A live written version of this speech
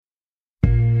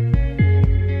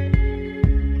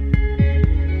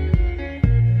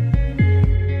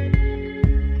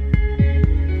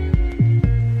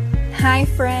Hi,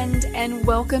 friend, and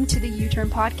welcome to the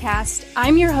U-Turn podcast.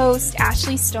 I'm your host,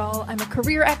 Ashley Stahl. I'm a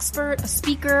career expert, a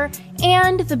speaker,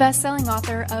 and the best-selling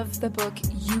author of the book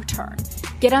U-Turn.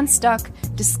 Get unstuck,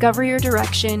 discover your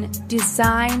direction,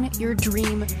 design your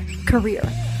dream career.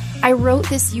 I wrote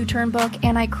this U-Turn book,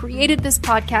 and I created this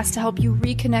podcast to help you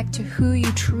reconnect to who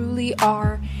you truly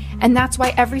are. And that's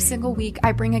why every single week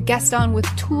I bring a guest on with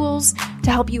tools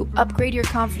to help you upgrade your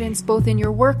confidence both in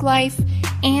your work life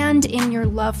and in your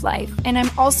love life. And I'm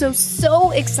also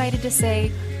so excited to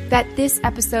say that this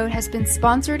episode has been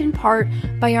sponsored in part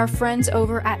by our friends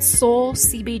over at Soul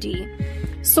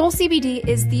CBD. Soul CBD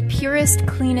is the purest,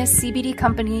 cleanest CBD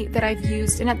company that I've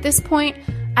used, and at this point,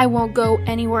 I won't go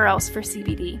anywhere else for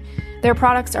CBD. Their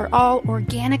products are all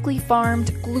organically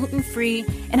farmed, gluten-free,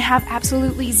 and have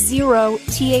absolutely zero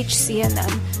THC in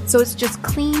them. So it's just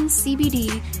clean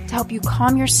CBD to help you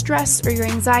calm your stress or your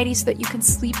anxiety so that you can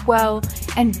sleep well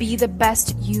and be the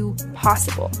best you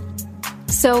possible.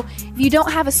 So if you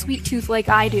don't have a sweet tooth like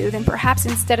I do, then perhaps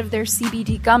instead of their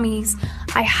CBD gummies,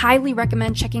 I highly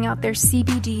recommend checking out their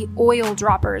CBD oil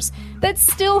droppers that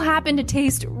still happen to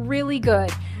taste really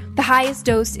good. The highest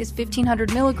dose is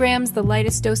 1,500 milligrams, the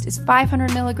lightest dose is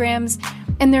 500 milligrams,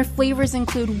 and their flavors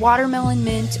include watermelon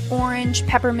mint, orange,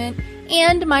 peppermint,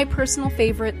 and my personal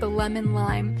favorite, the lemon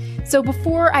lime. So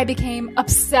before I became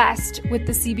obsessed with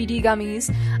the CBD gummies,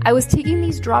 I was taking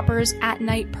these droppers at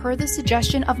night per the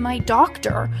suggestion of my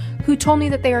doctor, who told me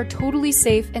that they are totally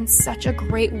safe and such a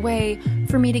great way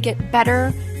for me to get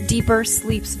better, deeper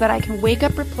sleep so that I can wake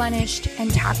up replenished and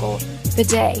tackle the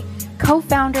day.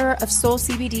 Co-founder of Soul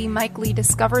CBD, Mike Lee,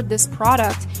 discovered this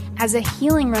product as a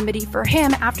healing remedy for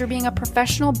him after being a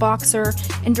professional boxer,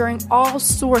 enduring all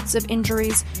sorts of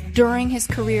injuries during his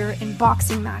career in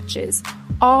boxing matches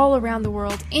all around the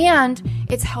world. And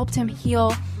it's helped him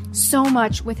heal so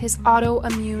much with his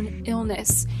autoimmune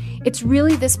illness. It's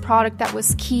really this product that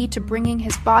was key to bringing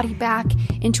his body back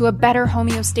into a better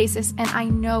homeostasis, and I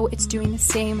know it's doing the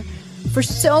same for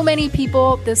so many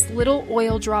people. This little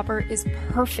oil dropper is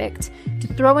perfect to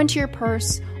throw into your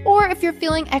purse, or if you're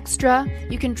feeling extra,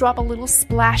 you can drop a little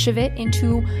splash of it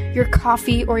into your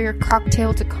coffee or your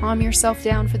cocktail to calm yourself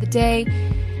down for the day.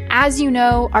 As you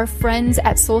know, our friends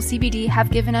at Soul CBD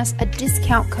have given us a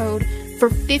discount code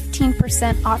for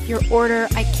 15% off your order.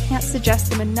 I can't suggest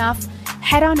them enough.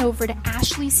 Head on over to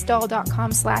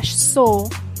ashleystahl.com/soul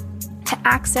to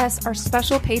access our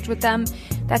special page with them.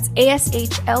 That's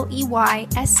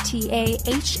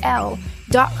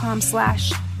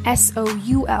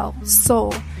ASHLEYSTAHL.com/SOUL,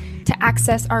 soul, to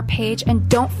access our page. And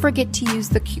don't forget to use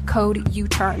the code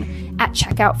U-Turn at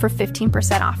checkout for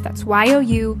 15% off. That's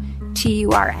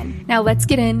YOUTURN. Now let's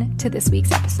get into this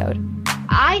week's episode.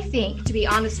 I think, to be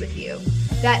honest with you,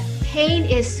 that pain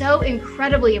is so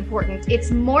incredibly important.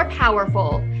 It's more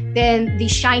powerful than the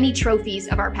shiny trophies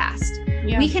of our past.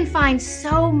 Yeah. We can find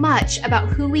so much about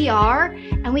who we are,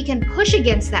 and we can push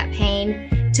against that pain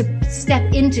to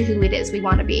step into who it is we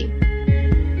want to be.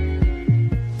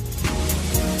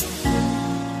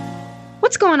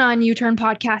 What's going on, U-Turn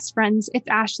podcast friends? It's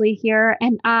Ashley here,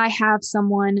 and I have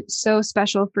someone so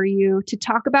special for you to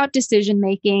talk about decision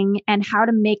making and how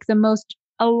to make the most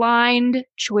aligned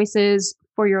choices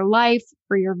for your life,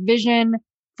 for your vision,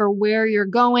 for where you're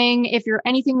going. If you're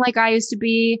anything like I used to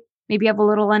be, maybe you have a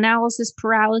little analysis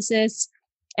paralysis.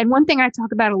 And one thing I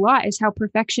talk about a lot is how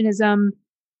perfectionism,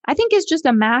 I think, is just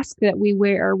a mask that we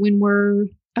wear when we're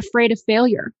afraid of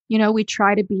failure. You know, we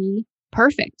try to be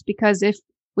perfect because if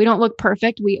we don't look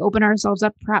perfect, we open ourselves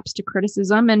up perhaps to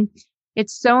criticism. And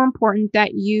it's so important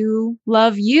that you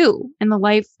love you and the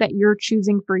life that you're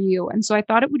choosing for you. And so I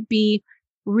thought it would be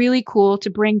really cool to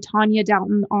bring Tanya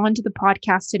Dalton onto the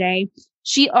podcast today.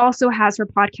 She also has her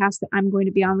podcast that I'm going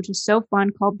to be on, which is so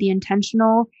fun, called the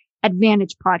Intentional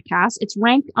Advantage Podcast. It's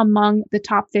ranked among the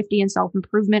top 50 in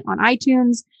self-improvement on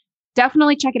iTunes.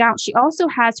 Definitely check it out. She also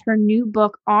has her new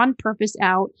book, On Purpose,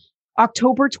 out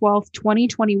October 12th,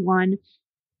 2021.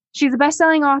 She's a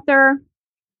best-selling author,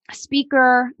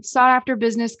 speaker, sought-after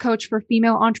business coach for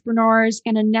female entrepreneurs,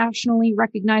 and a nationally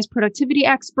recognized productivity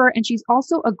expert. And she's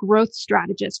also a growth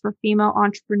strategist for female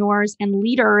entrepreneurs and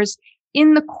leaders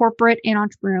in the corporate and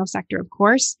entrepreneurial sector, of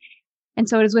course. And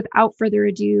so it is without further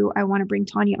ado, I want to bring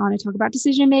Tanya on to talk about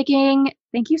decision making.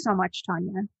 Thank you so much,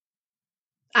 Tanya.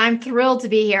 I'm thrilled to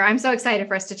be here. I'm so excited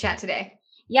for us to chat today.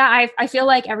 Yeah, I feel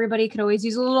like everybody could always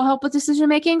use a little help with decision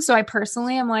making. So I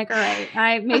personally am like, all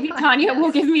right, maybe Tanya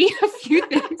will give me a few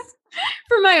things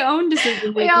for my own decision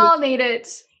making. We all need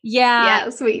it. Yeah.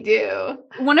 Yes, we do.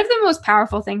 One of the most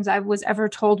powerful things I was ever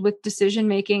told with decision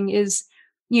making is,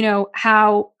 you know,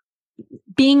 how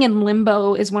being in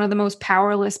limbo is one of the most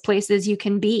powerless places you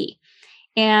can be.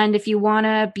 And if you want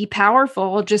to be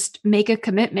powerful, just make a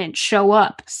commitment, show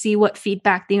up, see what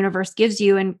feedback the universe gives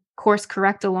you, and course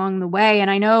correct along the way.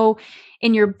 And I know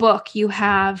in your book, you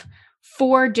have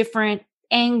 4 different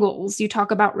angles. You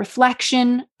talk about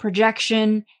reflection,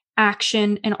 projection,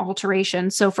 action, and alteration.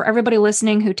 So for everybody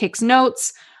listening who takes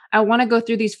notes, I want to go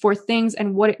through these 4 things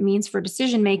and what it means for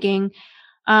decision making.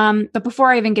 But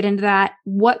before I even get into that,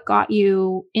 what got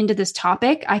you into this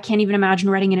topic? I can't even imagine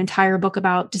writing an entire book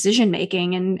about decision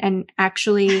making, and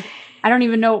actually, I don't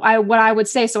even know what I would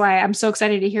say. So I'm so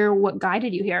excited to hear what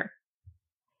guided you here.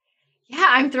 Yeah,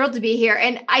 I'm thrilled to be here.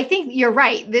 And I think you're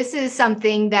right. This is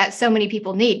something that so many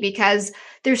people need because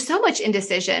there's so much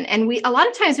indecision. And a lot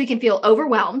of times we can feel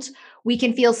overwhelmed. We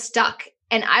can feel stuck.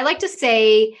 And I like to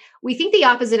say, we think the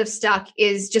opposite of stuck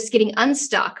is just getting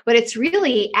unstuck, but it's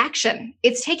really action.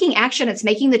 It's taking action. It's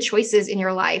making the choices in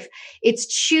your life. It's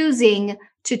choosing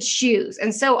to choose.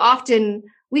 And so often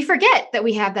we forget that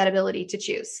we have that ability to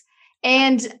choose.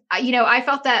 And, I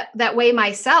felt that way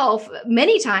myself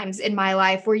many times in my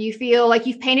life, where you feel like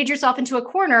you've painted yourself into a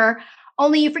corner,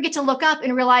 only you forget to look up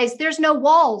and realize there's no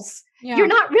walls. Yeah. You're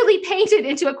not really painted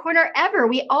into a corner ever.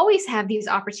 We always have these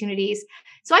opportunities.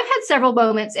 So I've had several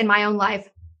moments in my own life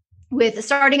with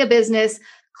starting a business,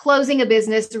 closing a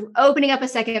business, opening up a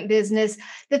second business,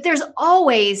 that there's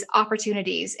always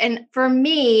opportunities. And for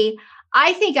me,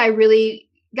 I think I really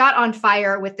got on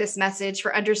fire with this message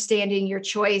for understanding your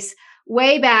choice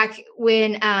way back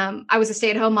when I was a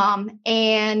stay-at-home mom,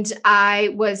 and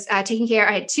I was taking care.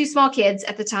 I had 2 small kids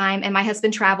at the time, and my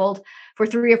husband traveled for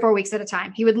 3 or 4 weeks at a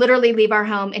time. He would literally leave our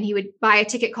home and he would buy a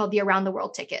ticket called the Around the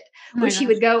World ticket, which he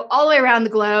would go all the way around the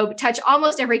globe, touch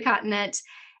almost every continent.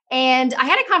 And I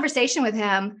had a conversation with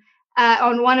him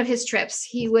on one of his trips.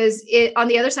 He was on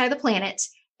the other side of the planet,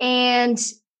 and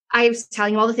I was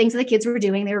telling him all the things that the kids were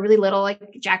doing. They were really little,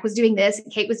 like Jack was doing this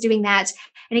and Kate was doing that.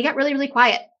 And he got really, really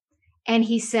quiet. And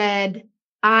he said,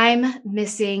 "I'm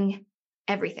missing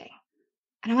everything."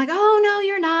 And I'm like, "Oh, no,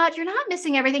 you're not. You're not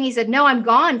missing everything." He said, "No, I'm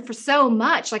gone for so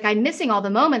much. Like, I'm missing all the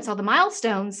moments, all the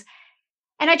milestones."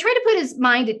 And I tried to put his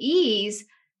mind at ease.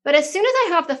 But as soon as I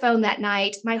hung up the phone that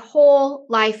night, my whole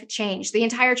life changed. The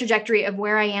entire trajectory of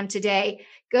where I am today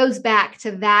goes back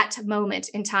to that moment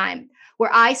in time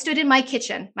where I stood in my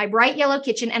kitchen, my bright yellow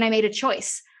kitchen, and I made a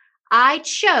choice. I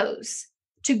chose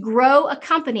to grow a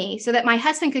company so that my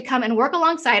husband could come and work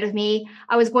alongside of me.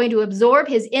 I was going to absorb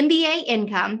his MBA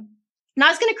income, and I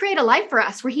was going to create a life for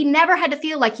us where he never had to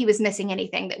feel like he was missing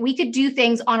anything, that we could do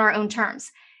things on our own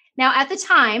terms. Now, at the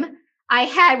time, I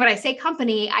had, when I say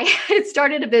company, I had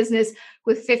started a business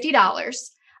with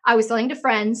 $50. I was selling to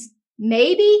friends,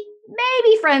 maybe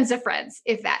friends of friends,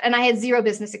 if that. And I had 0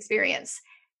 business experience.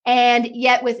 And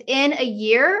yet within a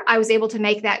year, I was able to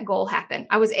make that goal happen.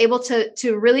 I was able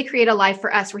to really create a life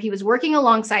for us where he was working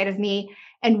alongside of me.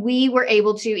 And we were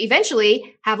able to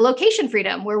eventually have location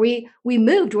freedom where we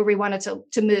moved where we wanted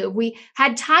to move. We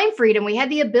had time freedom. We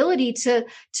had the ability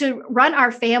to run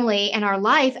our family and our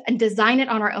life and design it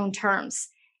on our own terms.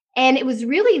 And it was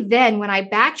really then when I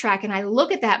backtrack and I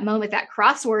look at that moment, that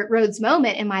crossroads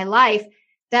moment in my life,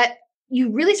 that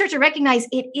you really start to recognize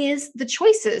it is the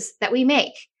choices that we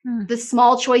make. The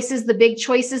small choices, the big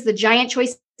choices, the giant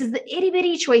choices, the itty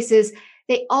bitty choices,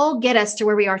 they all get us to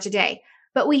where we are today.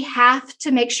 But we have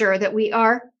to make sure that we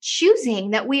are choosing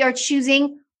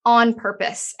on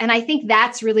purpose. And I think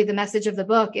that's really the message of the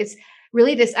book. It's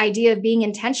really this idea of being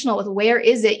intentional with where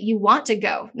is it you want to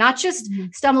go, not just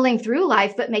stumbling through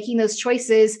life, but making those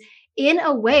choices in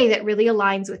a way that really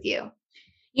aligns with you.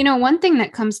 You know, one thing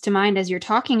that comes to mind as you're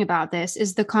talking about this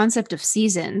is the concept of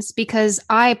seasons, because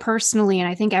I personally, and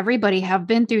I think everybody, have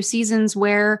been through seasons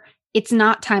where it's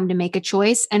not time to make a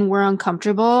choice and we're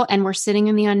uncomfortable and we're sitting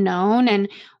in the unknown and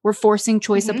we're forcing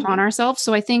choice upon ourselves.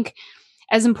 So I think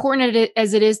as important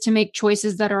as it is to make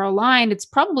choices that are aligned, it's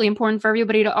probably important for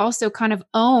everybody to also kind of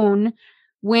own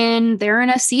when they're in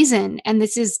a season and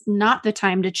this is not the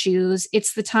time to choose.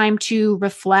 It's the time to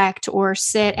reflect or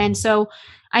sit. And so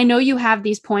I know you have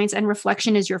these points and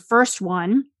reflection is your first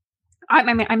one.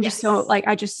 I mean, I'm just so like,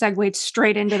 I just segued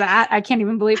straight into that. I can't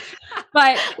even believe,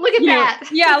 but look at that.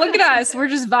 Yeah. Look at us. We're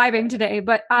just vibing today.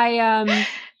 But I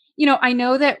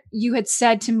know that you had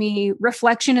said to me,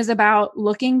 reflection is about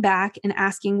looking back and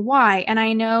asking why. And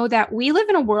I know that we live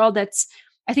in a world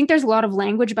I think there's a lot of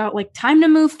language about like time to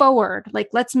move forward, like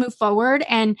let's move forward.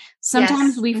 And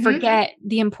sometimes we forget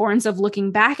the importance of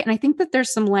looking back. And I think that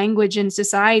there's some language in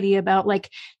society about like,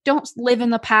 don't live in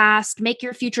the past, make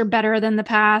your future better than the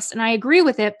past. And I agree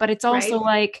with it, but it's also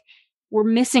like, we're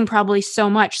missing probably so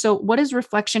much. So what does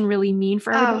reflection really mean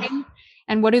for everybody?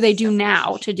 And what do they do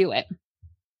now to do it?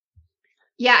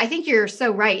 Yeah, I think you're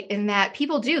so right in that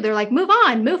people do. They're like, move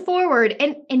on, move forward.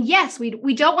 And yes,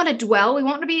 we don't want to dwell. We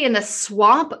want to be in the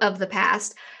swamp of the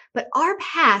past, but our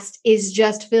past is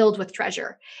just filled with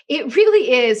treasure. It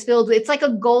really is filled with, it's like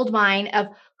a gold mine of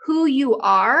who you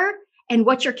are and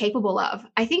what you're capable of.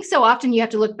 I think so often you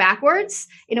have to look backwards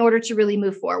in order to really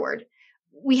move forward.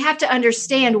 We have to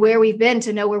understand where we've been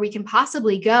to know where we can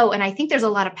possibly go. And I think there's a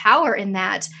lot of power in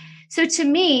that. So to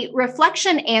me,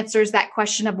 reflection answers that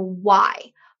question of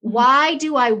why. Why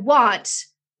do I want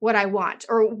what I want?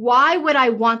 Or why would I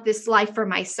want this life for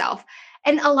myself?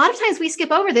 And a lot of times we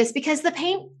skip over this because the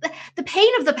pain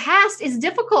of the past is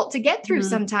difficult to get through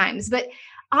sometimes. But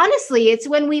honestly, it's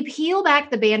when we peel back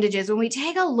the bandages, when we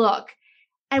take a look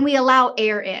and we allow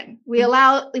air in, we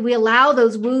allow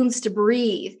those wounds to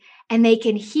breathe and they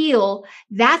can heal.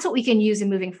 That's what we can use in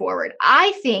moving forward.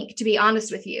 I think, to be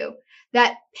honest with you,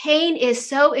 that pain is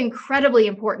so incredibly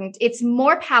important. It's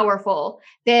more powerful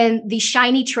than the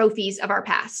shiny trophies of our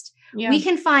past. Yeah. We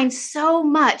can find so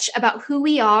much about who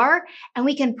we are, and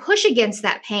we can push against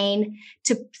that pain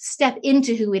to step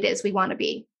into who it is we want to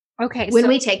be. Okay. When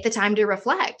we take the time to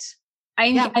reflect.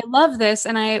 I love this.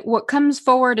 And what comes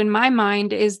forward in my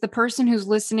mind is the person who's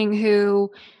listening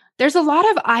who there's a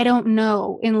lot of I don't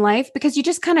know in life because you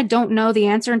just kind of don't know the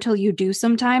answer until you do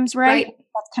sometimes, right?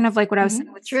 That's kind of like what I was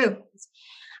saying with true.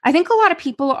 I think a lot of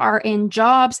people are in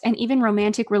jobs and even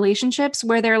romantic relationships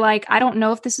where they're like, I don't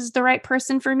know if this is the right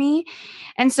person for me.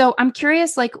 And so I'm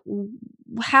curious, like,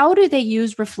 how do they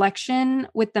use reflection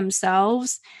with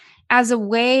themselves as a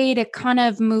way to kind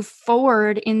of move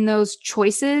forward in those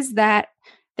choices that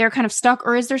they're kind of stuck?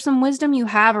 Or is there some wisdom you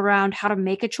have around how to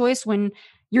make a choice when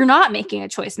you're not making a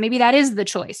choice? Maybe that is the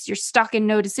choice. You're stuck in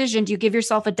no decision. Do you give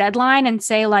yourself a deadline and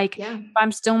say like, if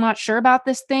I'm still not sure about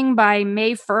this thing by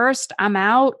May 1st, I'm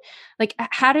out? Like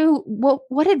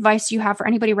what advice do you have for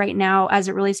anybody right now as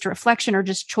it relates to reflection or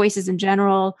just choices in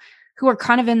general who are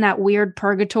kind of in that weird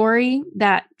purgatory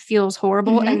that feels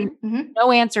horrible and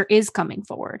no answer is coming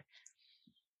forward?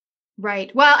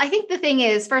 Right. Well, I think the thing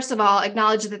is, first of all,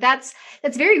 acknowledge that that's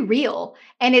very real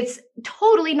and it's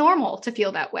totally normal to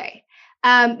feel that way.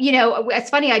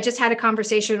 It's funny. I just had a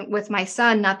conversation with my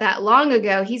son not that long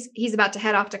ago. He's about to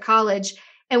head off to college.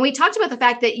 And we talked about the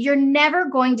fact that you're never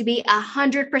going to be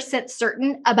 100%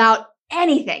 certain about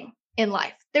anything in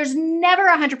life. There's never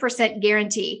 100%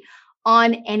 guarantee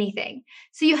on anything.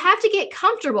 So you have to get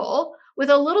comfortable with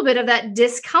a little bit of that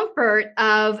discomfort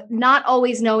of not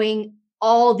always knowing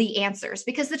all the answers,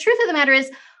 because the truth of the matter is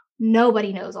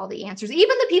nobody knows all the answers.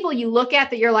 Even the people you look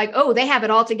at that you're like, oh, they have it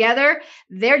all together.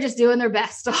 They're just doing their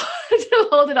best to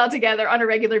hold it all together on a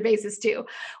regular basis too.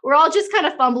 We're all just kind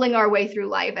of fumbling our way through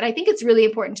life. And I think it's really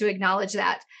important to acknowledge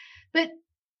that. But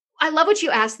I love what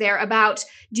you asked there about,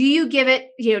 do you give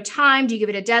it, time? Do you give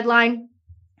it a deadline?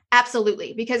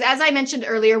 Absolutely. Because as I mentioned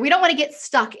earlier, we don't want to get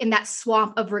stuck in that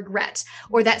swamp of regret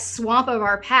or that swamp of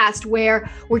our past where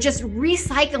we're just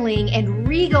recycling and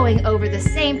re-going over the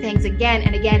same things again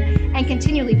and again and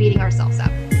continually beating ourselves up.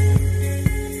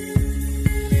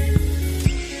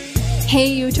 Hey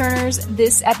U-Turners,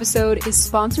 this episode is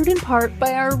sponsored in part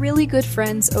by our really good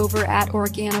friends over at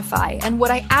Organifi. And what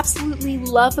I absolutely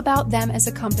love about them as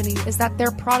a company is that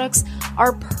their products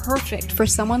are perfect for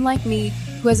someone like me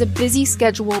who has a busy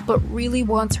schedule but really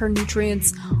wants her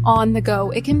nutrients on the go.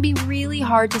 It can be really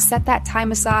hard to set that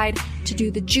time aside to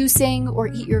do the juicing or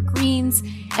eat your greens,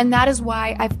 and that is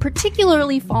why I've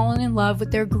particularly fallen in love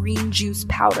with their green juice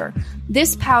powder.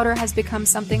 This powder has become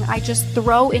something I just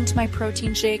throw into my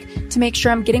protein shake to make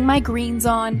sure I'm getting my greens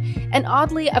on, and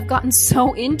oddly, I've gotten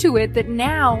so into it that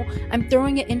now I'm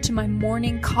throwing it into my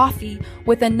morning coffee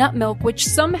with a nut milk, which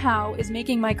somehow is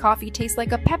making my coffee taste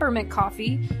like a peppermint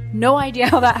coffee. No idea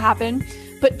how that happened.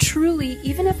 But truly,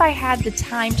 even if I had the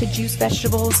time to juice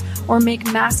vegetables or make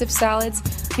massive salads,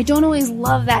 I don't always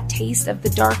love that taste of the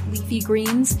dark leafy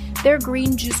greens. Their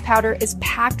green juice powder is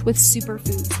packed with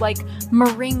superfoods like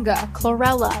moringa,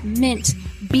 chlorella, mint,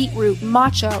 beetroot,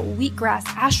 matcha, wheatgrass,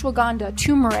 ashwagandha,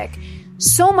 turmeric,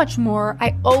 so much more.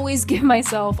 I always give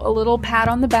myself a little pat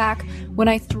on the back when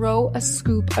I throw a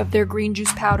scoop of their green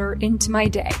juice powder into my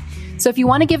day. So if you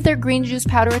want to give their green juice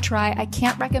powder a try, I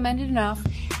can't recommend it enough.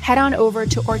 Head on over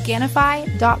to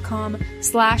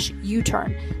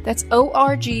Organifi.com/U-turn. That's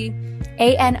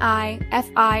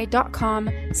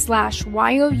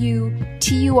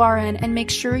ORGANIFI.com/YOUTURN, and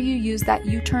make sure you use that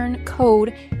U-turn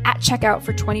code at checkout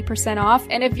for 20% off.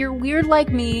 And if you're weird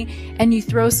like me and you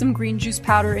throw some green juice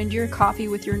powder into your coffee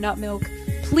with your nut milk,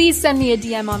 please send me a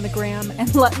DM on the gram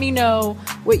and let me know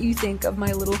what you think of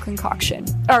my little concoction.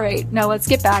 All right, now let's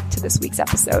get back to this week's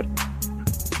episode.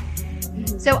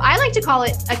 So I like to call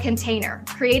it a container,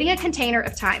 creating a container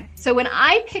of time. So when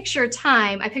I picture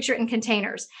time, I picture it in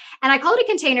containers. And I call it a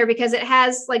container because it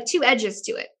has like two edges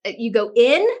to it. You go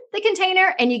in the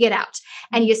container and you get out.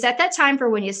 And you set that time for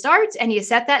when you start and you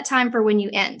set that time for when you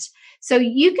end. So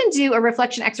you can do a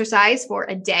reflection exercise for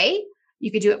a day.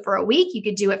 You could do it for a week. You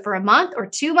could do it for a month or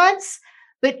 2 months.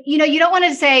 But you don't want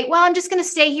to say, well, I'm just going to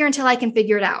stay here until I can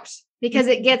figure it out, because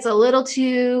it gets a little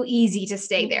too easy to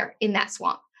stay there in that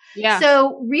swamp. Yeah.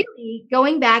 So really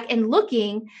going back and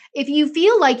looking, if you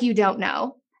feel like you don't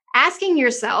know, asking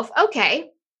yourself, okay,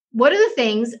 what are the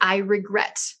things I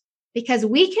regret? Because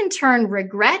we can turn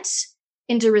regret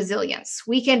into resilience.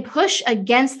 We can push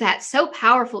against that so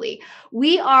powerfully.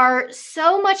 We are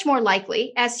so much more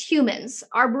likely as humans.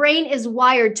 Our brain is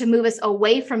wired to move us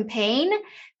away from pain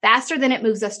faster than it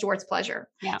moves us towards pleasure.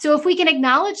 Yeah. So if we can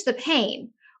acknowledge the pain,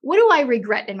 what do I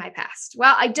regret in my past?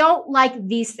 Well, I don't like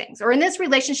these things. Or in this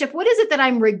relationship, what is it that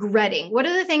I'm regretting? What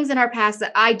are the things in our past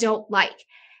that I don't like?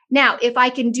 Now, if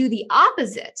I can do the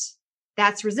opposite,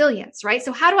 that's resilience, right?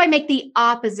 So how do I make the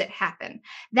opposite happen?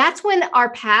 That's when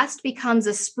our past becomes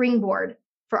a springboard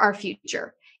for our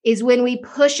future, is when we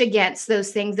push against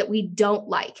those things that we don't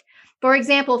like. For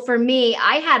example, for me,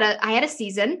 I had a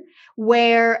season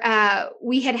where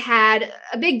we had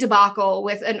a big debacle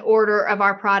with an order of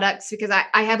our products, because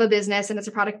I have a business and it's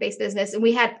a product-based business. And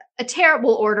we had a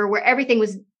terrible order where everything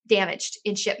was damaged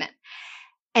in shipment.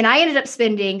 And I ended up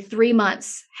spending 3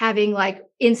 months having like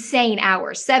insane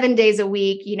hours, 7 days a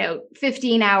week,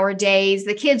 15-hour days.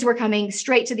 The kids were coming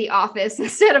straight to the office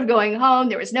instead of going home.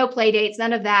 There was no play dates,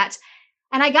 none of that.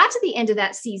 And I got to the end of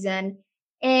that season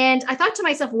and I thought to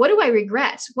myself, what do I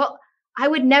regret? Well, I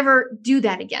would never do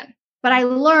that again. But I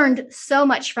learned so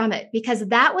much from it, because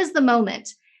that was the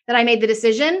moment that I made the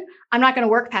decision. I'm not going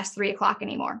to work past 3:00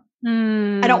 anymore.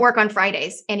 I don't work on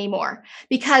Fridays anymore,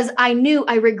 because I knew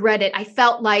I regretted. I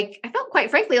felt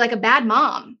quite frankly like a bad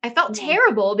mom. I felt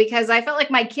terrible because I felt like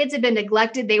my kids had been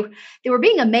neglected. They were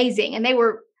being amazing and they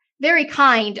were very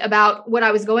kind about what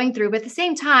I was going through. But at the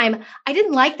same time, I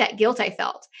didn't like that guilt I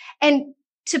felt. And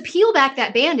to peel back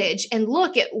that bandage and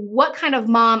look at what kind of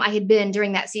mom I had been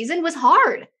during that season was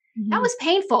hard. That was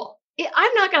painful.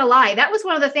 I'm not going to lie. That was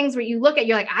one of the things where you look at,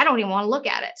 you're like, I don't even want to look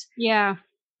at it. Yeah.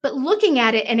 But looking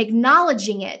at it and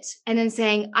acknowledging it and then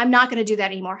saying, I'm not going to do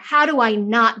that anymore. How do I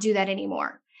not do that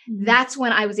anymore? That's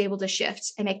when I was able to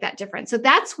shift and make that difference. So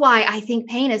that's why I think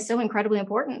pain is so incredibly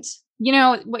important.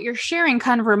 What you're sharing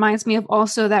kind of reminds me of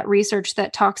also that research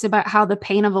that talks about how the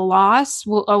pain of a loss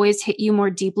will always hit you more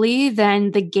deeply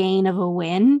than the gain of a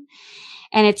win.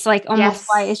 And it's like almost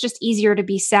why it's just easier to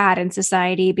be sad in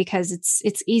society, because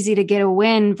it's easy to get a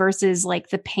win versus like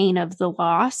the pain of the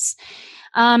loss.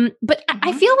 But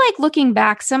I feel like looking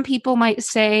back, some people might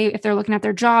say, if they're looking at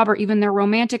their job or even their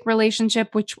romantic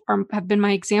relationship, which have been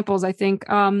my examples, I think,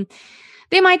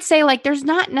 they might say like, there's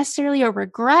not necessarily a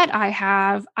regret I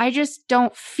have. I just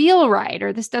don't feel right,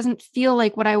 or this doesn't feel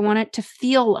like what I want it to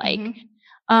feel like.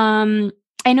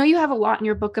 I know you have a lot in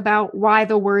your book about why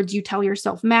the words you tell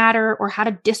yourself matter, or how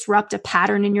to disrupt a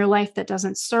pattern in your life that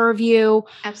doesn't serve you.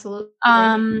 Absolutely.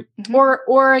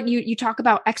 Or you talk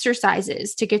about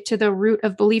exercises to get to the root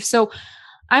of belief. So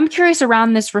I'm curious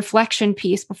around this reflection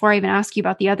piece, before I even ask you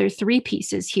about the other 3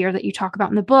 pieces here that you talk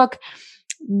about in the book.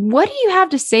 What do you have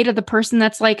to say to the person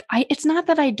that's like, it's not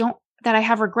that I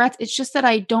have regrets. It's just that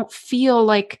I don't feel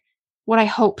like what I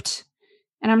hoped,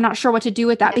 and I'm not sure what to do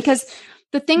with that. Because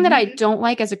the thing that I don't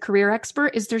like as a career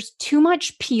expert is there's too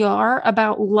much PR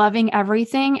about loving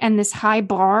everything and this high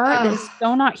bar that is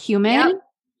so not human.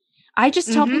 I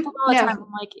just tell people all the time,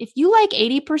 I'm like, if you like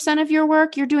 80% of your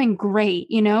work, you're doing great,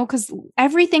 because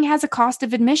everything has a cost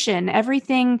of admission.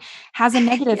 Everything has a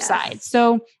negative side.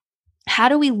 So how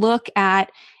do we look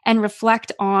at and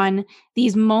reflect on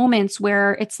these moments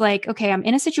where it's like, okay, I'm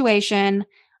in a situation,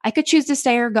 I could choose to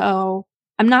stay or go.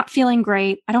 I'm not feeling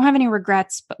great. I don't have any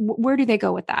regrets, but where do they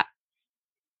go with that?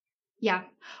 Yeah.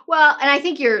 Well, and I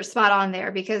think you're spot on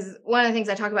there, because one of the things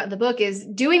I talk about in the book is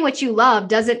doing what you love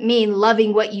doesn't mean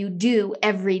loving what you do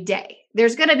every day.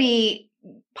 There's going to be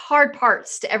hard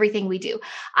parts to everything we do.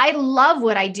 I love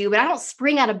what I do, but I don't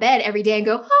spring out of bed every day and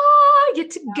go, I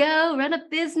get to go run a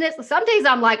business. Some days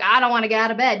I'm like, I don't want to get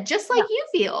out of bed, just like you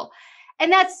feel.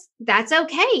 And that's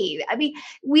okay. I mean,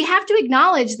 we have to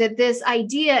acknowledge that this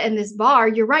idea and this bar,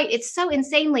 you're right, it's so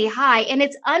insanely high and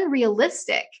it's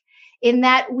unrealistic, in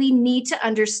that we need to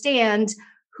understand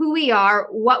who we are,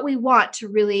 what we want to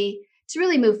really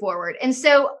move forward. And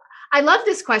so I love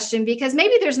this question, because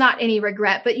maybe there's not any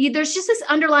regret, but there's just this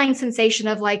underlying sensation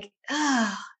of like,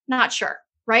 not sure,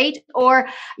 right? Or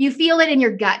you feel it in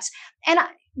your gut. And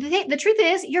the truth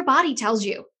is your body tells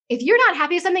you. If you're not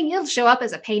happy with something, it'll show up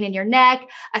as a pain in your neck,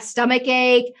 a stomach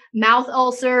ache, mouth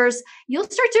ulcers. You'll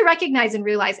start to recognize and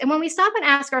realize. And when we stop and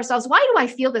ask ourselves, why do I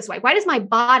feel this way? Why does my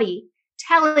body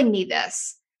telling me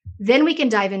this? Then we can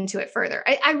dive into it further.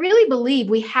 I really believe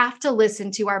we have to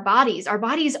listen to our bodies. Our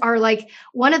bodies are like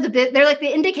they're like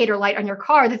the indicator light on your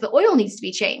car that the oil needs to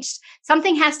be changed.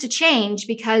 Something has to change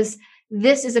because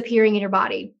this is appearing in your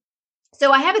body.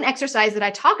 So I have an exercise that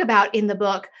I talk about in the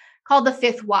book called the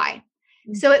fifth why.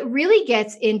 So it really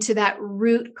gets into that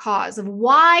root cause of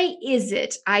why is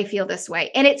it I feel this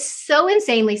way? And it's so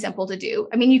insanely simple to do.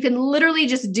 I mean, you can literally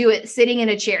just do it sitting in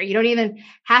a chair. You don't even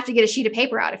have to get a sheet of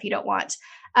paper out if you don't want.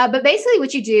 But basically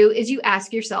what you do is you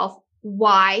ask yourself,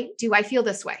 why do I feel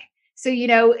this way? So,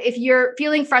 if you're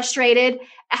feeling frustrated,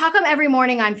 how come every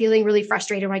morning I'm feeling really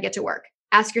frustrated when I get to work?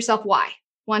 Ask yourself why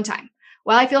one time.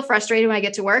 Well, I feel frustrated when I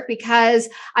get to work because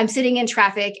I'm sitting in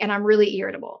traffic and I'm really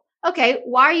irritable. Okay,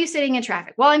 why are you sitting in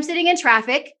traffic? Well, I'm sitting in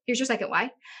traffic. Here's your second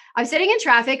why. I'm sitting in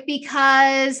traffic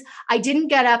because I didn't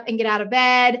get up and get out of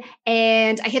bed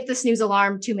and I hit the snooze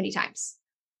alarm too many times.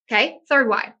 Okay, third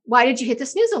why. Why did you hit the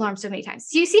snooze alarm so many times?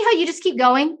 So you see how you just keep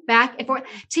going back and forth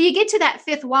till you get to that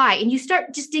fifth why and you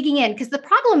start just digging in. Because the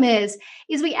problem is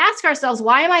we ask ourselves,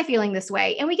 why am I feeling this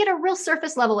way? And we get a real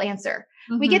surface level answer.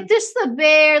 Mm-hmm. We get just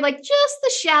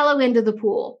the shallow end of the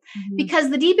pool, because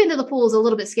the deep end of the pool is a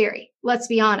little bit scary. Let's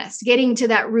be honest. Getting to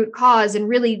that root cause and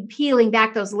really peeling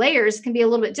back those layers can be a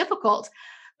little bit difficult.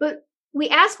 But we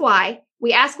ask why.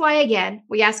 We ask why again.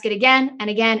 We ask it again and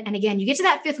again and again. You get to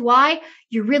that fifth why,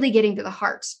 you're really getting to the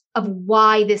heart of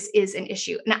why this is an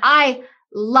issue. And I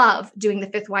love doing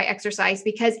the fifth why exercise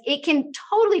because it can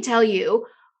totally tell you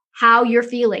how you're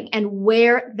feeling and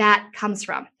where that comes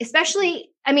from.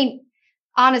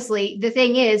 Honestly, the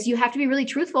thing is, you have to be really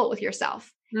truthful with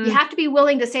yourself. You have to be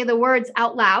willing to say the words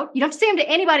out loud. You don't have to say them to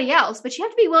anybody else, but you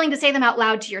have to be willing to say them out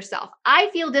loud to yourself. I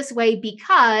feel this way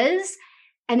because,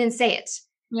 and then say it.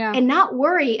 Yeah. And not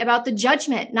worry about the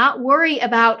judgment, not worry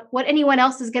about what anyone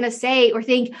else is going to say or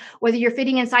think, whether you're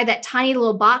fitting inside that tiny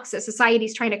little box that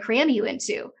society's trying to cram you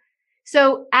into.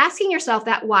 So asking yourself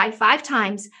that why 5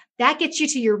 times, that gets you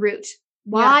to your root.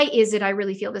 Why is it I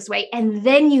really feel this way? And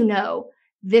then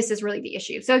this is really the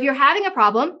issue. So if you're having a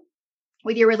problem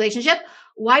with your relationship,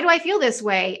 why do I feel this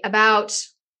way about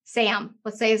Sam?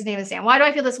 Let's say his name is Sam. Why do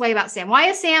I feel this way about Sam? Why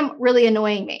is Sam really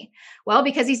annoying me? Well,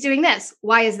 because he's doing this.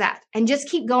 Why is that? And just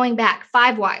keep going back.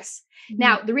 5 whys.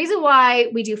 Now, the reason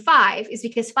why we do 5 is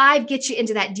because 5 gets you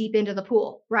into that deep end of the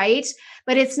pool, right?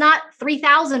 But it's not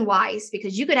 3,000 whys,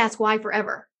 because you could ask why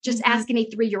forever. Just ask any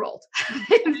 3-year-old.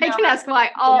 They can ask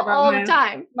why all the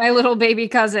time. My little baby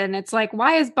cousin, it's like,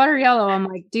 why is butter yellow? I'm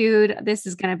like, dude, this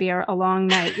is going to be a long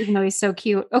night, even though he's so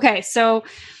cute. Okay, so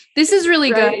this is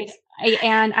really good.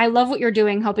 And I love what you're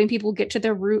doing, helping people get to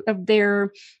the root of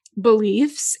their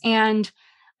beliefs. And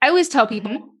I always tell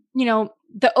people,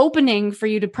 the opening for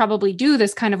you to probably do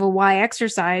this kind of a why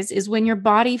exercise is when your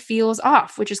body feels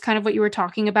off, which is kind of what you were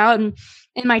talking about. And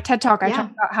in my TED Talk, I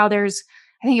talked about how there's,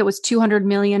 I think it was 200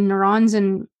 million neurons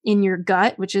in your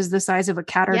gut, which is the size of a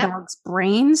cat or dog's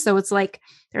brain. So it's like,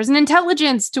 there's an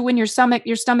intelligence to when your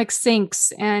stomach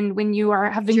sinks and when you are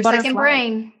having your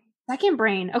butterfly. Second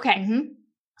brain. Okay.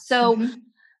 So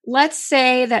let's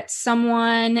say that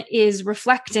someone is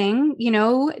reflecting,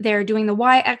 they're doing the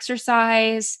why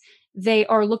exercise. They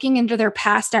are looking into their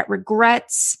past at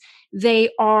regrets. They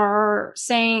are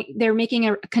saying they're making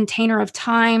a container of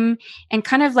time, and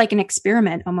kind of like an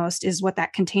experiment almost is what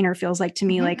that container feels like to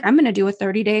me. Like, I'm going to do a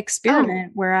 30-day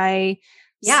experiment where I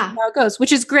see how it goes,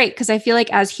 which is great. Cause I feel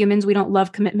like as humans, we don't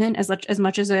love commitment as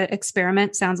much as an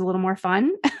experiment sounds a little more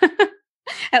fun.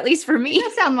 At least for me. It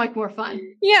does sound like more fun.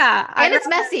 Yeah. And it's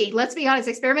messy. Let's be honest.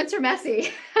 Experiments are messy.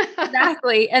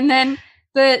 Exactly. And then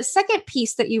the second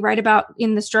piece that you write about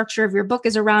in the structure of your book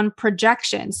is around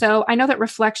projection. So I know that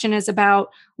reflection is about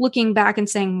looking back and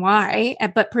saying why,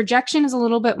 but projection is a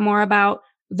little bit more about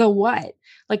the what.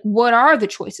 Like, what are the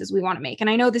choices we want to make? And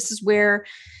I know this is where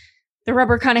the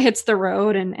rubber kind of hits the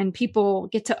road and people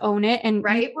get to own it. And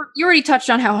you already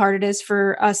touched on how hard it is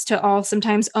for us to all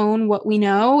sometimes own what we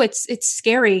know. It's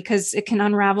scary because it can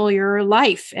unravel your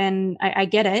life. And I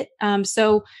get it.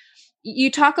 So you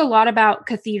talk a lot about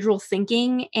cathedral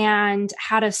thinking and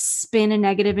how to spin a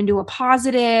negative into a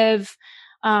positive,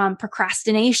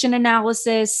 procrastination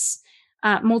analysis,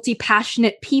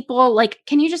 multi-passionate people. Like,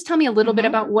 can you just tell me a little bit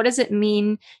about what does it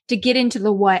mean to get into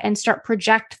the what and start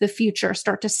project the future,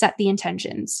 start to set the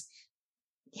intentions?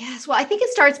 Yes. Well, I think it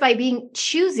starts by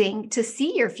choosing to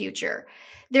see your future.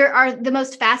 There are the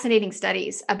most fascinating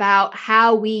studies about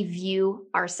how we view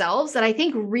ourselves that I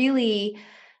think really,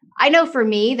 I know for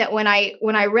me that when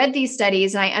I read these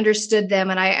studies and I understood them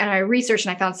and I researched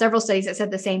and I found several studies that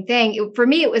said the same thing, for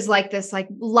me, it was like this like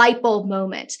light bulb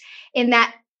moment in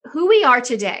that who we are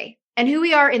today and who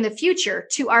we are in the future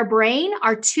to our brain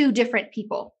are two different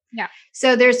people. Yeah.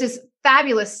 So there's this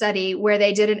fabulous study where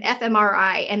they did an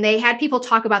fMRI and they had people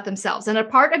talk about themselves, and a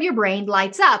part of your brain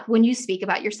lights up when you speak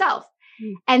about yourself.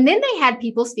 And then they had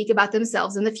people speak about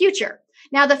themselves in the future.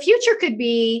 Now, the future could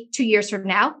be 2 years from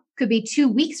now, could be 2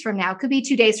 weeks from now, could be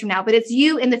 2 days from now, but it's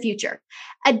you in the future.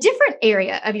 A different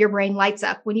area of your brain lights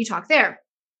up when you talk there.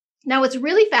 Now, what's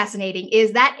really fascinating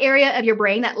is that area of your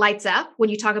brain that lights up when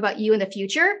you talk about you in the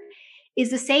future is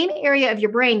the same area of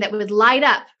your brain that would light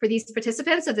up for these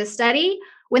participants of this study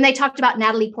when they talked about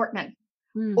Natalie Portman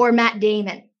or Matt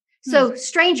Damon. So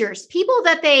strangers, people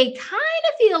that they kind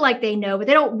of feel like they know, but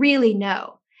they don't really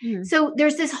know. So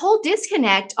there's this whole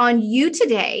disconnect on you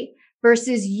today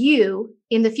versus you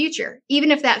in the future, even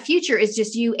if that future is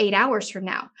just you 8 hours from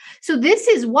now. So this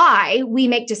is why we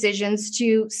make decisions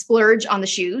to splurge on the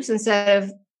shoes instead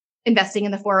of investing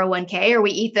in the 401k, or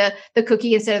we eat the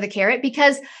cookie instead of the carrot,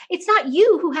 because it's not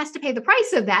you who has to pay the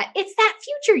price of that. It's that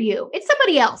future you. It's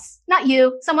somebody else, not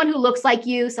you, someone who looks like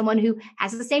you, someone who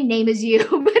has the same name as you,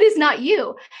 but is not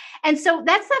you. And so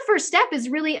that's the first step, is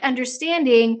really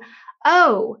understanding,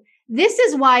 oh, this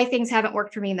is why things haven't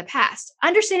worked for me in the past.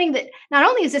 Understanding that not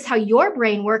only is this how your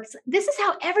brain works, this is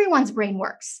how everyone's brain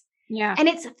works. Yeah. And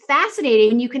it's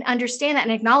fascinating when you can understand that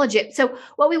and acknowledge it. So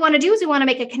what we want to do is we want to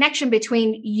make a connection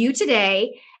between you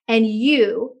today and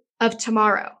you of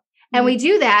tomorrow. And we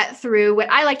do that through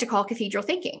what I like to call cathedral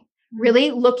thinking,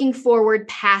 really looking forward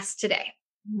past today.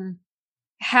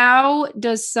 How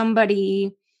does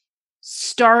somebody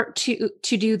start to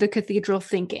do the cathedral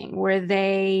thinking where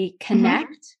they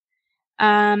connect?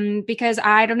 Because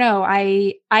I don't know,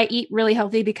 I eat really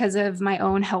healthy because of my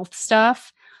own health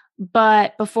stuff.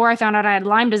 But before I found out I had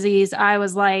Lyme disease, I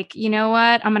was like, you know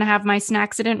what? I'm going to have my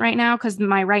snacksident right now because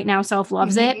my right now self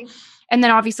loves it. And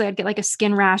then obviously I'd get like a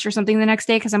skin rash or something the next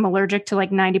day because I'm allergic to like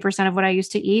 90% of what I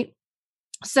used to eat.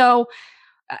 So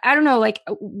I don't know, like,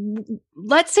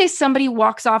 let's say somebody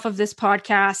walks off of this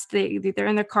podcast, they're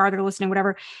in their car, they're listening,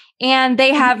 whatever, and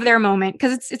they have their moment,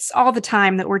 because it's all the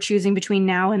time that we're choosing between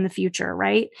now and the future,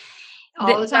 right?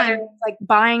 All the time. Like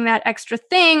buying that extra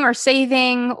thing or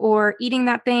saving or eating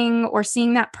that thing or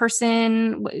seeing that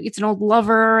person. It's an old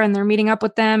lover and they're meeting up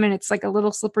with them and it's like a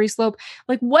little slippery slope.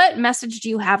 Like, what message do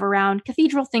you have around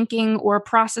cathedral thinking or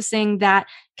processing that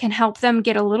can help them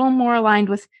get a little more aligned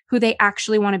with who they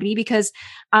actually want to be? Because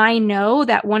I know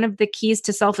that one of the keys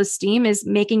to self-esteem is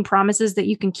making promises that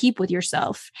you can keep with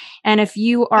yourself. And if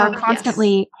you are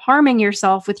constantly harming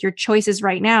yourself with your choices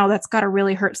right now, that's got to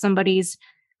really hurt somebody's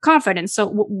confidence. So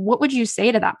what would you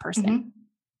say to that person?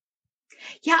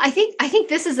 Yeah, I think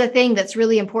this is the thing that's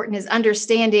really important, is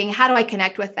understanding, how do I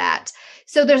connect with that?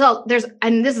 So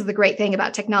and this is the great thing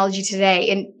about technology today,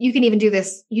 and you can even do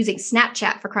this using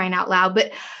Snapchat, for crying out loud,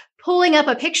 but pulling up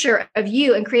a picture of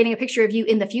you and creating a picture of you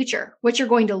in the future, what you're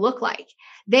going to look like.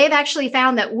 They've actually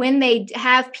found that when they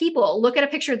have people look at a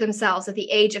picture of themselves at the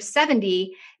age of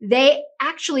 70, they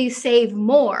actually save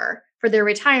more for their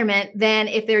retirement than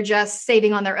if they're just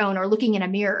saving on their own or looking in a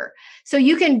mirror. So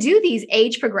you can do these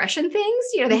age progression things.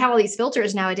 You know, they have all these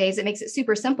filters nowadays. It makes it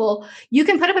super simple. You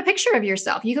can put up a picture of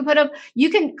yourself. You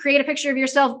can create a picture of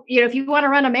yourself. You know, if you want to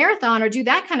run a marathon or do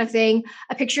that kind of thing,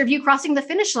 a picture of you crossing the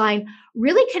finish line,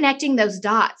 really connecting those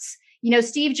dots. You know,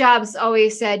 Steve Jobs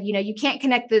always said, you know, you can't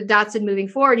connect the dots in moving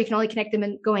forward. You can only connect them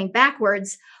in going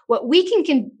backwards. What we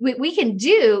can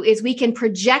do is we can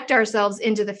project ourselves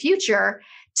into the future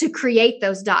to create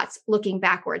those dots looking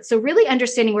backwards. So really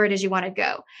understanding where it is you want to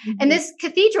go. And this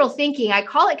cathedral thinking, I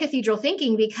call it cathedral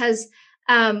thinking because,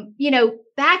 you know,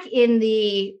 back in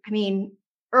the,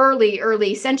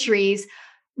 early centuries,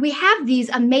 we have these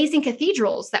amazing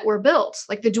cathedrals that were built,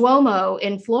 like the Duomo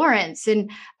in Florence and,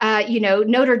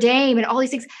 Notre Dame and all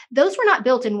these things. Those were not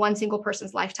built in one single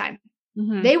person's lifetime.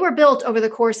 They were built over the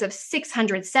course of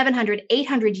 600, 700,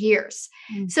 800 years.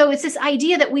 So it's this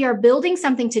idea that we are building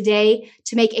something today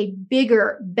to make a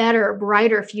bigger, better,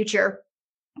 brighter future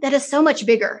that is so much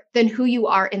bigger than who you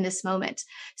are in this moment.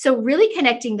 So really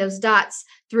connecting those dots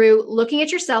through looking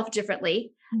at yourself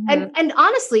differently. And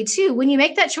honestly, too, when you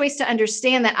make that choice to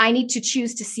understand that I need to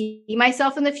choose to see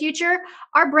myself in the future,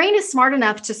 our brain is smart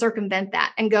enough to circumvent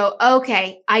that and go,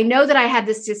 okay, I know that I had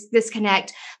this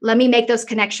disconnect. Let me make those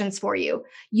connections for you.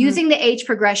 Using the age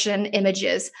progression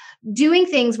images, doing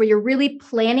things where you're really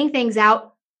planning things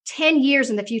out 10 years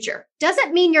in the future.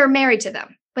 Doesn't mean you're married to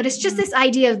them. But it's just this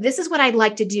idea of this is what I'd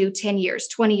like to do 10 years,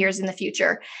 20 years in the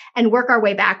future and work our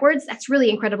way backwards. That's really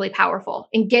incredibly powerful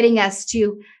in getting us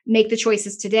to make the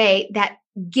choices today that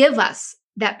give us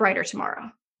that brighter tomorrow.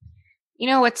 You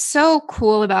know, what's so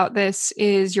cool about this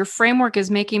is your framework is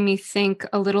making me think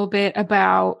a little bit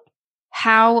about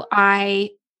how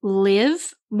I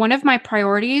live. One of my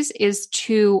priorities is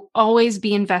to always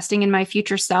be investing in my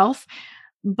future self.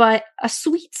 But a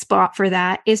sweet spot for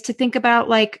that is to think about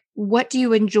like, what do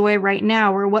you enjoy right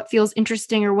now, or what feels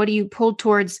interesting, or what do you pull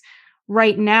towards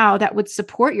right now that would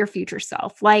support your future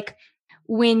self? Like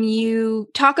when you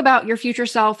talk about your future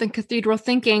self and cathedral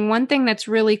thinking, one thing that's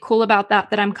really cool about that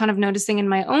I'm kind of noticing in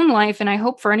my own life, and I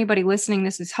hope for anybody listening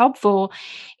this is helpful,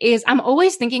 is I'm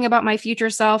always thinking about my future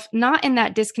self, not in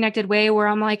that disconnected way where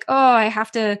I'm like, oh, I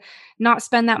have to not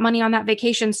spend that money on that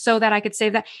vacation so that I could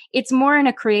save that. It's more in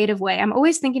a creative way. I'm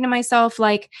always thinking to myself,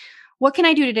 like, what can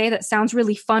I do today that sounds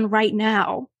really fun right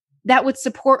now that would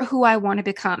support who I want to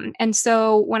become? And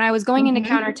so when I was going into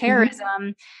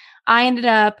counterterrorism, I ended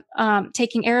up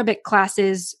taking Arabic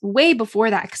classes way before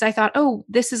that because I thought, oh,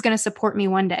 this is going to support me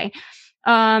one day.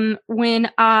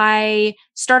 When I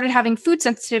started having food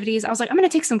sensitivities, I was like, I'm going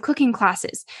to take some cooking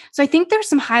classes. So I think there's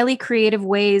some highly creative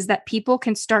ways that people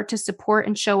can start to support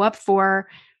and show up for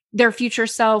their future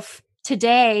self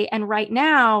today and right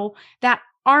now that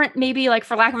aren't maybe, like,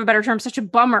 for lack of a better term, such a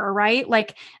bummer, right?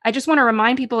 Like, I just want to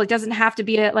remind people it doesn't have to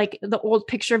be like the old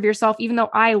picture of yourself, even though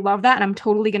I love that and I'm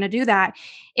totally going to do that.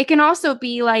 It can also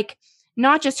be like,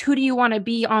 not just who do you want to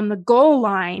be on the goal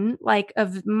line, like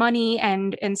of money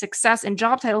and success and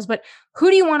job titles, but who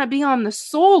do you want to be on the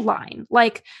soul line?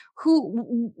 Like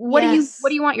what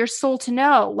do you want your soul to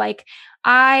know? Like,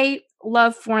 I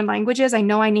love foreign languages. I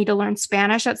know I need to learn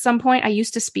Spanish at some point. I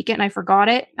used to speak it and I forgot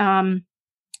it.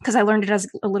 Because I learned it as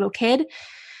a little kid.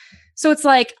 So it's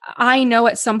like, I know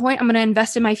at some point I'm going to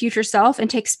invest in my future self and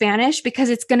take Spanish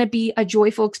because it's going to be a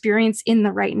joyful experience in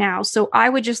the right now. So I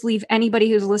would just leave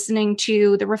anybody who's listening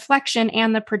to the reflection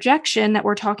and the projection that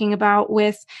we're talking about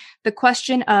with the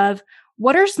question of,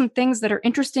 what are some things that are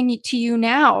interesting to you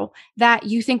now that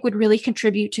you think would really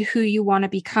contribute to who you want to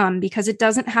become? Because it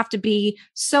doesn't have to be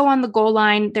so on the goal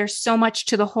line. There's so much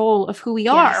to the whole of who we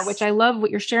are, which I love what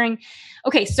you're sharing.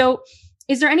 Okay, so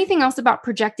is there anything else about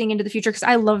projecting into the future? Because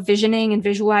I love visioning and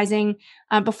visualizing.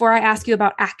 Before I ask you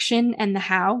about action and the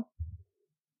how.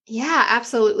 Yeah,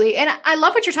 absolutely. And I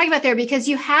love what you're talking about there because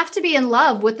you have to be in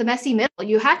love with the messy middle.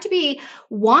 You have to be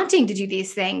wanting to do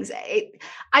these things.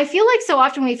 I feel like so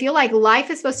often we feel like life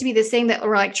is supposed to be this thing that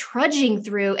we're like trudging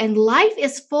through, and life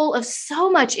is full of so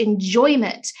much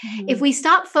enjoyment. Mm-hmm. If we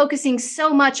stop focusing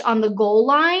so much on the goal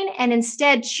line and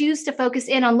instead choose to focus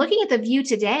in on looking at the view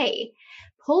today,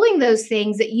 pulling those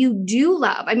things that you do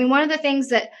love. I mean, one of the things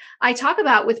that I talk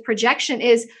about with projection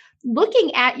is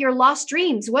looking at your lost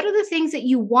dreams. What are the things that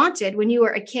you wanted when you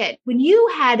were a kid, when you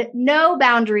had no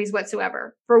boundaries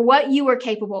whatsoever for what you were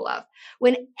capable of,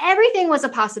 when everything was a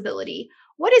possibility?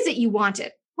 What is it you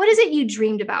wanted? What is it you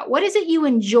dreamed about? What is it you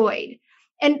enjoyed?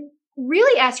 And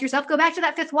really ask yourself, go back to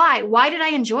that fifth why. Why did I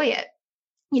enjoy it?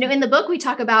 You know, in the book, we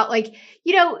talk about like,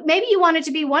 you know, maybe you wanted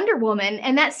to be Wonder Woman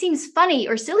and that seems funny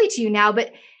or silly to you now,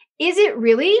 but is it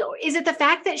really? Is it the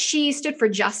fact that she stood for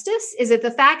justice? Is it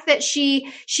the fact that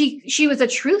she was a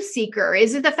truth seeker?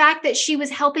 Is it the fact that she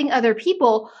was helping other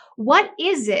people? What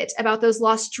is it about those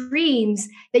lost dreams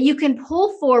that you can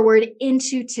pull forward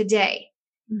into today?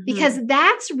 Mm-hmm. Because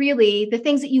that's really the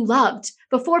things that you loved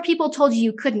before people told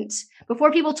you couldn't,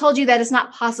 before people told you that it's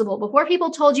not possible, before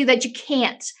people told you that you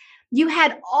can't. You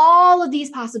had all of these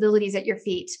possibilities at your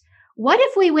feet. What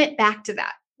if we went back to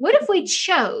that? What if we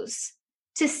chose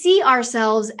to see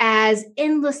ourselves as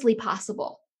endlessly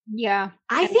possible? Yeah.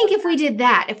 I think if we did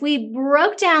that, if we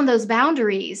broke down those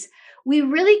boundaries, we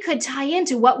really could tie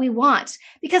into what we want,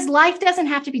 because life doesn't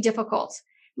have to be difficult.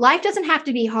 Life doesn't have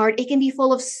to be hard. It can be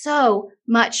full of so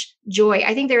much joy.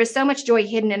 I think there is so much joy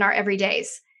hidden in our everydays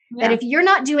that if you're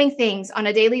not doing things on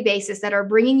a daily basis that are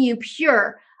bringing you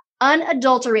pure,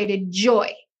 unadulterated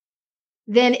joy,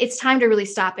 then it's time to really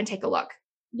stop and take a look.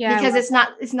 Yeah, because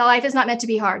life is not meant to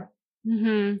be hard.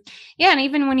 Mm-hmm. Yeah. And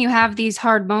even when you have these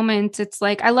hard moments, it's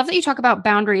like, I love that you talk about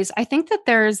boundaries. I think that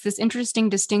there's this interesting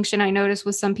distinction I notice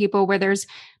with some people where there's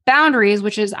boundaries,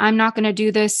 which is I'm not going to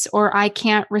do this, or I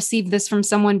can't receive this from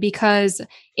someone because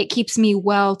it keeps me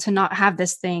well to not have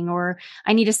this thing, or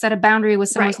I need to set a boundary with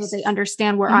someone so they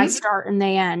understand where I start and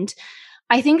they end.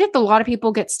 I think that a lot of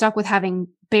people get stuck with having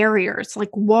barriers,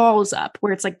 like walls up,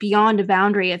 where it's like beyond a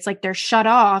boundary. It's like they're shut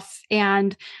off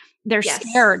and they're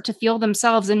scared to feel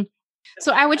themselves. And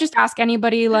So I would just ask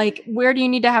anybody, like, where do you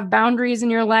need to have boundaries in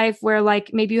your life where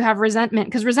like maybe you have resentment?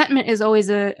 Because resentment is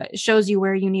always shows you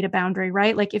where you need a boundary,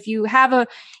 right? Like if you're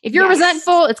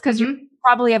resentful, it's because you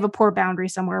probably have a poor boundary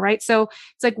somewhere, right? So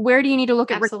it's like, where do you need to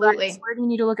look at regrets? Where do you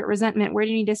need to look at resentment? Where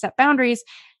do you need to set boundaries?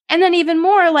 And then even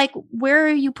more, like, where are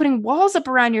you putting walls up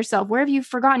around yourself? Where have you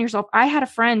forgotten yourself? I had a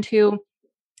friend who,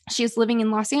 she's living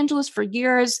in Los Angeles for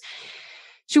years.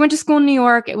 She went to school in New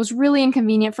York. It was really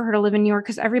inconvenient for her to live in New York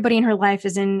because everybody in her life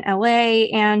is in LA.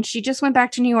 And she just went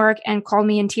back to New York and called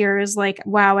me in tears, like,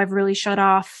 wow, I've really shut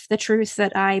off the truth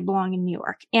that I belong in New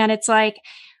York. And it's like,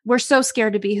 we're so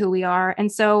scared to be who we are. And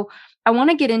so I want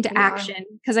to get into action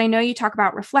because I know you talk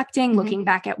about reflecting, looking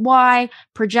back at why,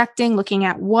 projecting, looking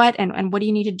at what, and what do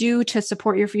you need to do to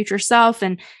support your future self.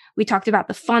 And we talked about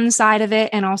the fun side of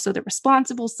it and also the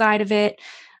responsible side of it.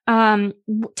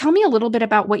 Tell me a little bit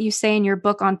about what you say in your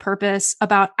book on purpose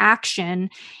about action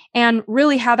and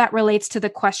really how that relates to the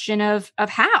question of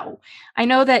how. I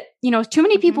know that, too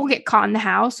many people get caught in the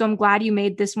how. So I'm glad you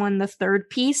made this one the third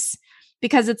piece,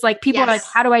 because it's like people are like,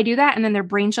 how do I do that? And then their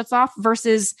brain shuts off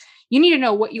versus you need to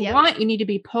know what you want. You need to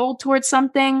be pulled towards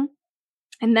something,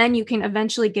 and then you can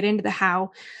eventually get into the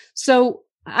how. So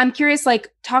I'm curious,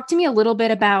 like, talk to me a little bit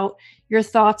about your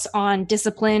thoughts on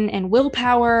discipline and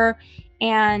willpower.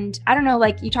 And I don't know,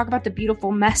 like you talk about the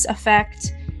beautiful mess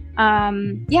effect. Tell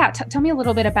me a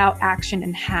little bit about action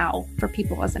and how for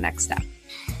people as the next step.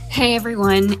 Hey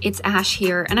everyone, it's Ash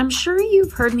here, and I'm sure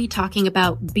you've heard me talking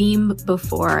about Beam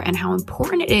before and how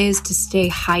important it is to stay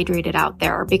hydrated out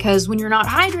there, because when you're not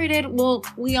hydrated, well,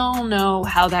 we all know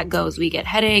how that goes. We get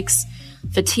headaches,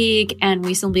 fatigue, and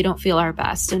we simply don't feel our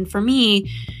best. And for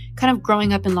me, kind of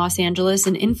growing up in Los Angeles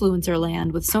and influencer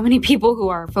land with so many people who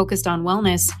are focused on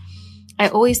wellness, I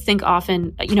always think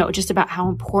often, just about how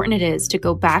important it is to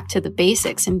go back to the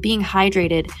basics, and being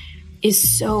hydrated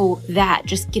is so that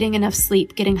just getting enough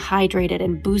sleep, getting hydrated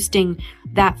and boosting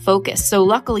that focus. So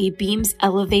luckily, Beam's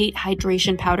Elevate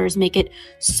hydration powders make it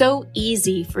so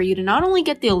easy for you to not only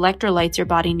get the electrolytes your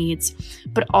body needs,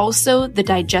 but also the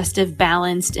digestive,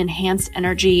 balanced, enhanced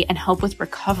energy and help with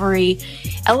recovery.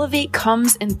 Elevate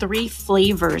comes in 3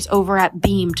 flavors over at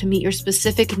Beam to meet your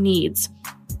specific needs.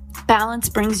 Balance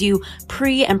brings you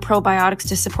pre and probiotics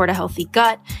to support a healthy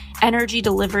gut. Energy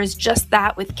delivers just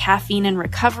that with caffeine and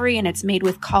recovery, and it's made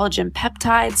with collagen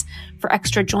peptides for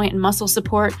extra joint and muscle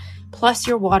support. Plus,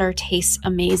 your water tastes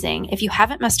amazing. If you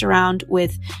haven't messed around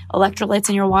with electrolytes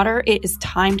in your water, it is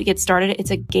time to get started.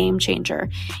 It's a game changer.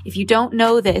 If you don't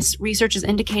know this, research is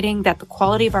indicating that the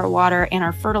quality of our water and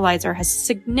our fertilizer has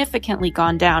significantly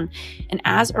gone down. And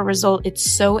as a result, it's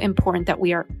so important that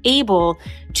we are able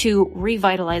to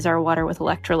revitalize our water with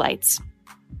electrolytes.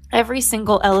 Every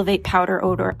single Elevate powder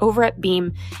over at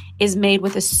Beam is made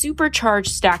with a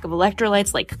supercharged stack of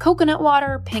electrolytes like coconut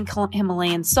water, pink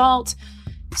Himalayan salt,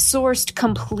 sourced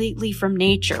completely from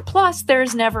nature. Plus,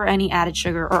 there's never any added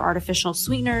sugar or artificial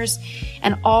sweeteners,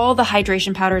 and all the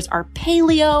hydration powders are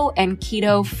paleo and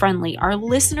keto friendly. Our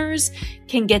listeners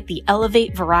can get the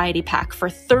Elevate Variety Pack for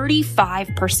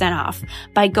 35% off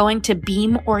by going to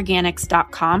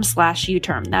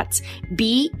beamorganics.com/uturn. That's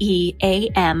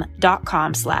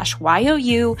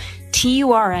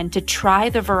BEAM.com/YOUTURN to try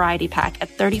the variety pack at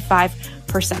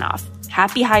 35% off.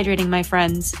 Happy hydrating, my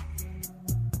friends.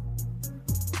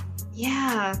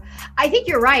 Yeah, I think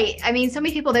you're right. I mean, so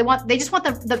many people, they just want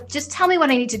the just tell me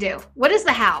what I need to do. What is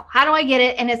the how? How do I get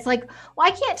it? And it's like, well, I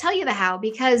can't tell you the how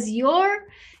because you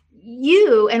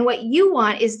and what you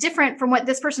want is different from what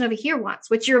this person over here wants,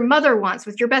 what your mother wants,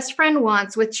 what your best friend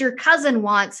wants, what your cousin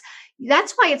wants.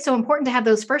 That's why it's so important to have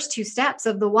those first 2 steps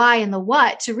of the why and the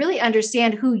what to really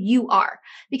understand who you are,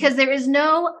 because there is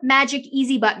no magic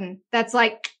easy button that's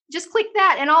like, just click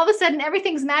that and all of a sudden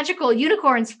everything's magical.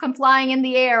 Unicorns come flying in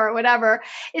the air or whatever.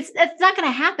 It's not going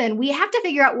to happen. We have to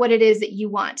figure out what it is that you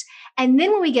want. And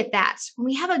then when we get that, when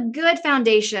we have a good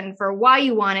foundation for why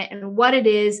you want it and what it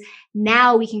is,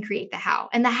 now we can create the how.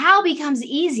 And the how becomes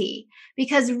easy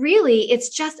because really it's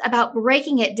just about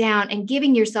breaking it down and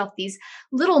giving yourself these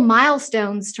little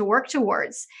milestones to work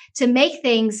towards to make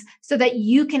things so that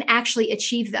you can actually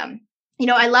achieve them.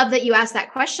 I love that you asked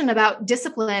that question about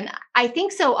discipline. I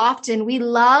think so often we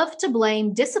love to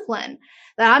blame discipline,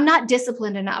 that I'm not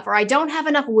disciplined enough or I don't have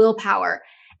enough willpower.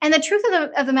 And the truth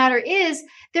of the matter is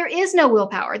there is no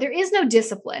willpower. There is no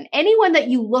discipline. Anyone that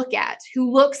you look at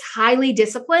who looks highly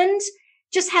disciplined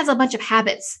just has a bunch of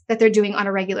habits that they're doing on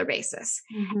a regular basis.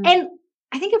 Mm-hmm. And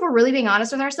I think if we're really being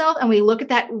honest with ourselves and we look at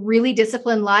that really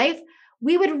disciplined life,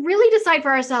 we would really decide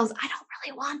for ourselves, I don't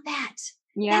really want that.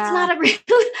 Yeah. It's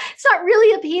not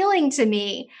really appealing to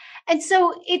me. And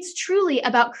so it's truly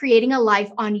about creating a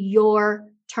life on your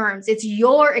terms. It's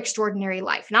your extraordinary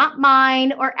life, not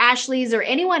mine or Ashley's or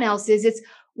anyone else's. It's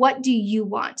what do you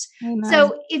want? Amen.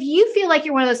 So if you feel like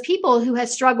you're one of those people who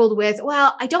has struggled with,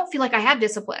 well, I don't feel like I have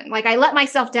discipline, like I let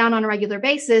myself down on a regular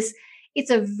basis,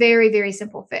 it's a very, very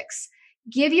simple fix.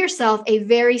 Give yourself a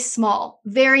very small,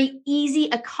 very easy,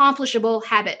 accomplishable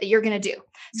habit that you're going to do.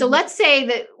 So let's say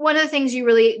that one of the things you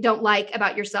really don't like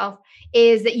about yourself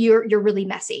is that you're really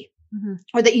messy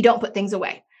or that you don't put things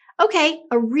away. Okay,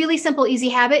 a really simple, easy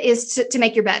habit is to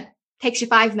make your bed. Takes you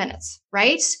 5 minutes,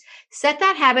 right? Set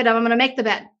that habit of I'm going to make the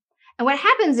bed. And what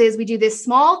happens is we do this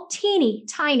small, teeny,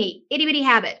 tiny, itty bitty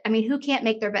habit. I mean, who can't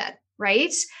make their bed,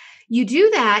 right? You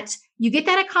do that, you get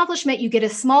that accomplishment, you get a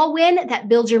small win that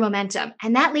builds your momentum.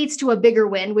 And that leads to a bigger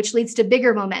win, which leads to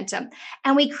bigger momentum.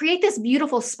 And we create this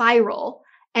beautiful spiral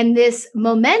and this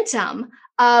momentum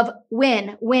of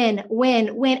win, win,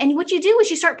 win, win. And what you do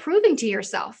is you start proving to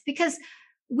yourself, because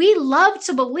we love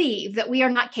to believe that we are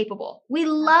not capable. We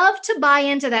love to buy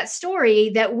into that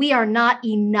story that we are not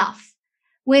enough,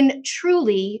 when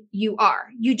truly you are.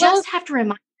 You just have to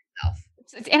remind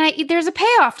yourself. And there's a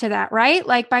payoff to that, right?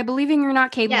 Like by believing you're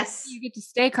not capable, you get to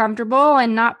stay comfortable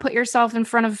and not put yourself in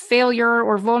front of failure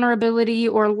or vulnerability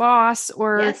or loss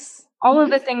or all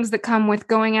of the things that come with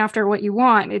going after what you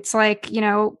want. It's like,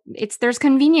 there's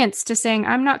convenience to saying,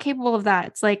 I'm not capable of that.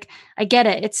 It's like, I get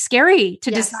it. It's scary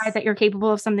to decide that you're capable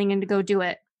of something and to go do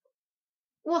it.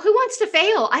 Well, who wants to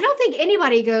fail? I don't think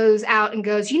anybody goes out and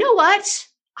goes, you know what?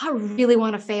 I really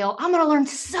want to fail. I'm going to learn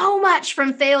so much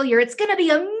from failure. It's going to be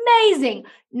amazing.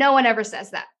 No one ever says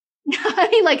that. I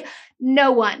mean, like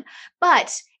no one.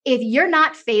 But if you're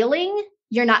not failing,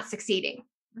 you're not succeeding.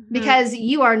 Because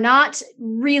you are not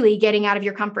really getting out of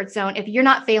your comfort zone if you're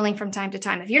not failing from time to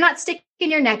time, if you're not sticking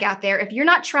your neck out there, if you're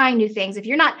not trying new things, if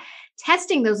you're not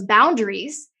testing those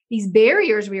boundaries, these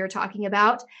barriers we were talking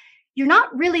about, you're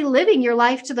not really living your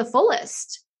life to the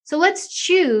fullest. So let's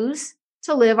choose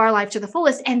to live our life to the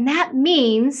fullest. And that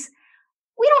means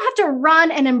we don't have to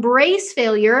run and embrace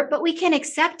failure, but we can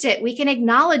accept it, we can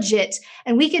acknowledge it,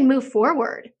 and we can move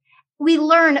forward. We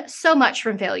learn so much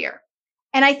from failure.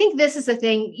 And I think this is the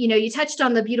thing, you touched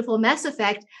on the beautiful mess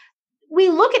effect. We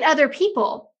look at other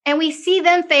people and we see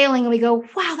them failing and we go,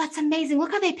 wow, that's amazing.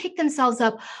 Look how they pick themselves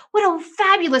up. What a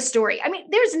fabulous story. I mean,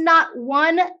 there's not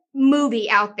one movie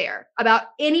out there about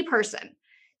any person,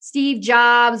 Steve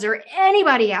Jobs or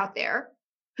anybody out there,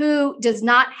 who does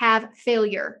not have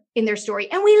failure in their story.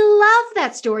 And we love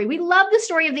that story. We love the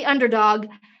story of the underdog,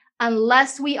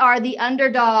 unless we are the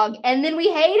underdog. And then we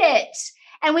hate it.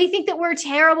 And we think that we're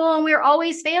terrible and we're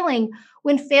always failing,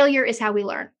 when failure is how we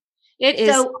learn. It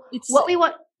is. So it's what we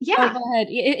want. Yeah. Oh, go ahead.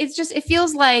 It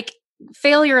feels like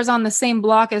failure is on the same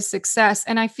block as success.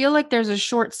 And I feel like there's a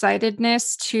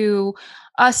short-sightedness to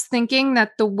us thinking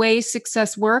that the way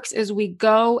success works is we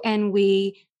go and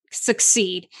we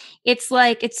succeed. It's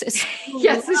like, it's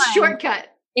yes, a shortcut.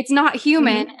 It's not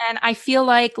human. And I feel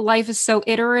like life is so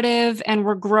iterative and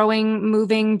we're growing,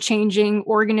 moving, changing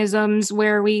organisms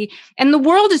and the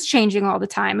world is changing all the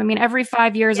time. I mean, every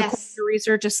 5 years, according to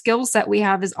research, a skill set we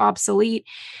have is obsolete.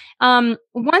 One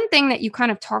thing that you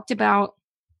kind of talked about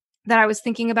that I was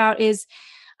thinking about is,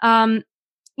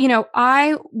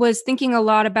 I was thinking a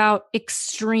lot about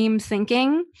extreme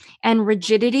thinking and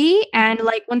rigidity. And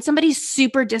like when somebody's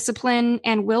super disciplined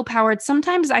and willpowered,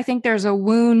 sometimes I think there's a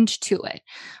wound to it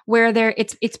where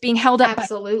it's being held up.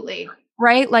 Absolutely.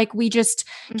 Right? Like we just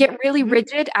get really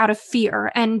rigid out of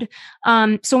fear. And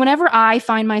so whenever I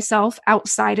find myself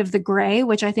outside of the gray,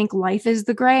 which I think life is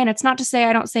the gray, and it's not to say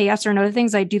I don't say yes or no to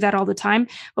things, I do that all the time.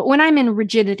 But when I'm in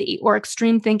rigidity or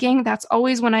extreme thinking, that's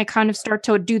always when I kind of start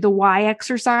to do the why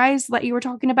exercise that you were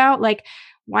talking about. Like,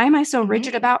 why am I so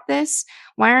rigid about this?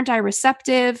 Why aren't I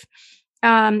receptive?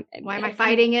 Why am I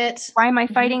fighting it? Why am I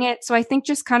fighting it? So I think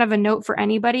just kind of a note for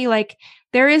anybody, like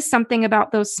there is something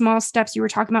about those small steps you were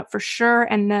talking about for sure.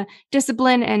 And the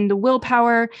discipline and the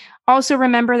willpower. Also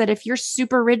remember that if you're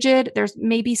super rigid, there's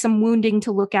maybe some wounding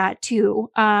to look at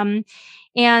too. I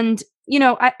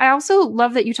also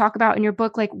love that you talk about in your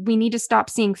book, like we need to stop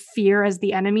seeing fear as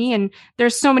the enemy. And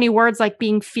there's so many words like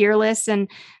being fearless. And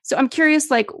so I'm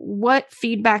curious, like what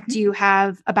feedback do you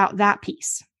have about that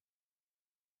piece?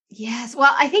 Yes.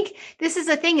 Well, I think this is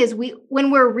the thing is when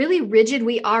we're really rigid,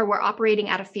 we're operating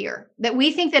out of fear, that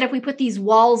we think that if we put these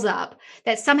walls up,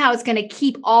 that somehow it's going to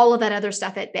keep all of that other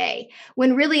stuff at bay.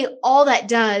 When really all that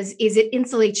does is it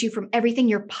insulates you from everything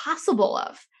you're possible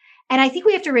of. And I think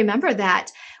we have to remember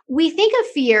that we think of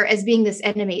fear as being this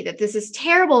enemy, that this is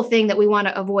terrible thing that we want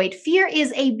to avoid. Fear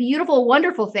is a beautiful,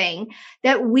 wonderful thing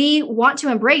that we want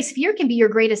to embrace. Fear can be your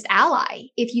greatest ally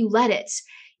if you let it.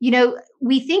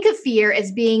 We think of fear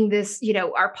as being this,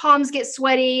 our palms get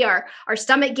sweaty, our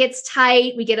stomach gets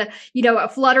tight, we get a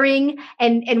fluttering,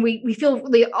 and we feel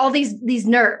all these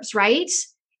nerves, right?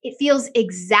 It feels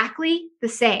exactly the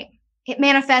same. It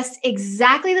manifests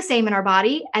exactly the same in our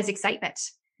body as excitement.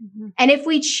 Mm-hmm. And if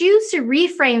we choose to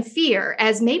reframe fear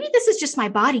as maybe this is just my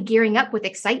body gearing up with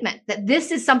excitement, that this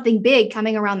is something big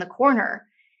coming around the corner,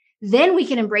 then we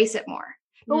can embrace it more.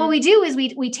 But what we do is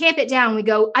we tamp it down. We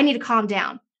go, I need to calm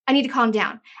down. I need to calm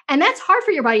down. And that's hard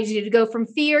for your body to do, to go from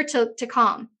fear to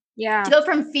calm. Yeah. To go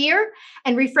from fear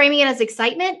and reframing it as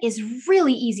excitement is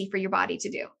really easy for your body to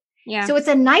do. Yeah. So it's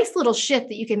a nice little shift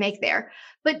that you can make there.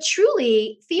 But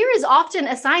truly, fear is often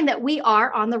a sign that we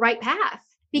are on the right path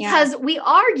because we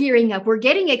are gearing up. We're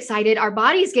getting excited. Our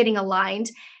body's getting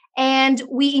aligned. And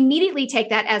we immediately take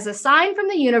that as a sign from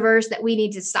the universe that we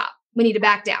need to stop. We need to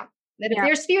back down. That if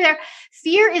there's fear there,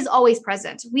 fear is always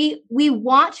present. We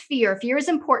want fear. Fear is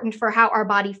important for how our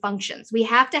body functions. We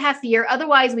have to have fear.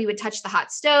 Otherwise, we would touch the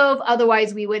hot stove.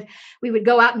 Otherwise, we would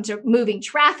go out into moving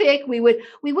traffic. We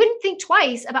wouldn't think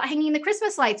twice about hanging the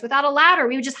Christmas lights without a ladder.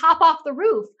 We would just hop off the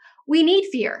roof. We need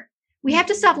fear. We have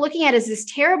to stop looking at it as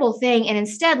this terrible thing and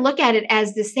instead look at it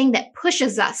as this thing that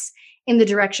pushes us in the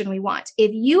direction we want.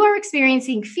 If you are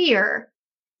experiencing fear,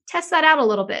 test that out a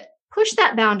little bit. Push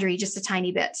that boundary just a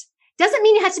tiny bit. Doesn't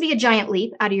mean it has to be a giant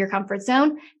leap out of your comfort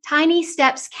zone. Tiny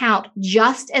steps count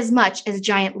just as much as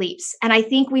giant leaps. And I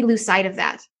think we lose sight of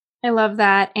that. I love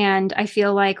that. And I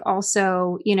feel like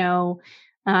also,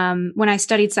 when I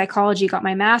studied psychology, got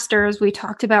my master's, we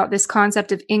talked about this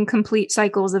concept of incomplete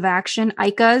cycles of action,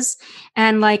 ICAs,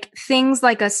 and like things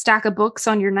like a stack of books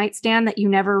on your nightstand that you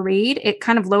never read. It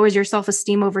kind of lowers your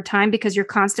self-esteem over time because you're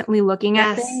constantly looking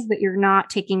at things that you're not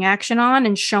taking action on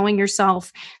and showing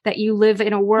yourself that you live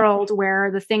in a world where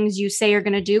the things you say you're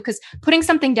going to do, because putting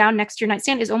something down next to your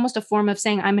nightstand is almost a form of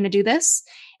saying, I'm going to do this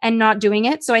and not doing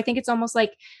it. So I think it's almost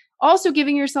like also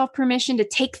giving yourself permission to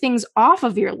take things off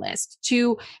of your list,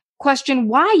 to question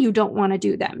why you don't want to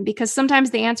do them. Because sometimes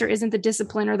the answer isn't the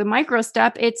discipline or the micro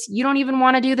step. It's you don't even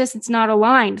want to do this. It's not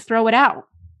aligned. Throw it out.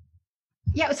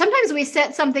 Yeah. Sometimes we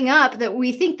set something up that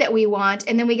we think that we want,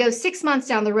 and then we go 6 months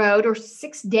down the road or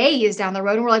 6 days down the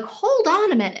road. And we're like, hold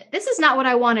on a minute. This is not what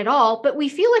I want at all. But we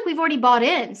feel like we've already bought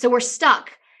in. So we're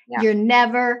stuck. Yeah. You're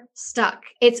never stuck.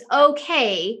 It's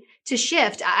okay to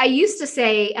shift. I used to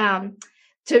say,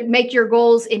 to make your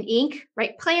goals in ink,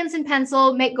 write plans in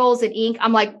pencil, make goals in ink.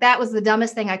 I'm like, that was the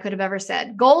dumbest thing I could have ever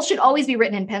said. Goals should always be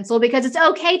written in pencil because it's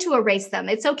okay to erase them.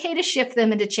 It's okay to shift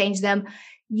them and to change them.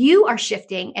 You are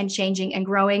shifting and changing and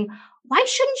growing. Why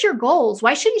shouldn't your goals,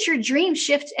 why shouldn't your dreams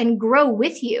shift and grow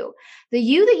with you? The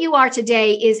you that you are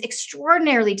today is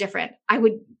extraordinarily different, I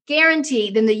would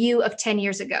guarantee, than the you of 10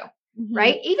 years ago,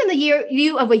 right? Even the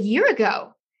you of a year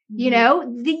ago.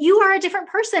 You are a different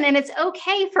person, and it's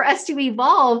okay for us to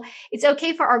evolve. It's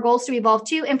okay for our goals to evolve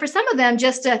too. And for some of them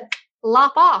just to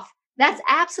lop off. That's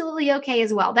absolutely okay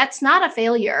as well. That's not a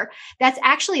failure. That's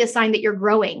actually a sign that you're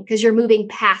growing because you're moving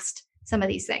past some of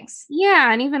these things.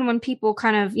 Yeah. And even when people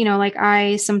kind of, like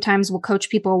I sometimes will coach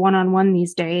people one-on-one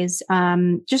these days,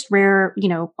 just rare,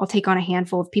 I'll take on a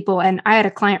handful of people. And I had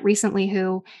a client recently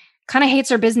who kind of hates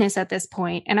her business at this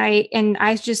point.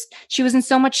 She was in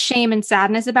so much shame and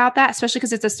sadness about that, especially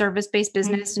because it's a service-based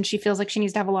business and she feels like she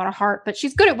needs to have a lot of heart, but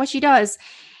she's good at what she does.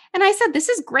 And I said, this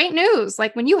is great news.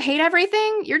 Like when you hate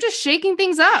everything, you're just shaking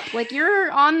things up. Like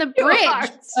you're on the bridge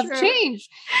of change.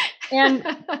 And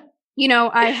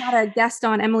I had a guest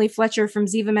on, Emily Fletcher from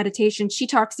Ziva Meditation. She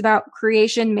talks about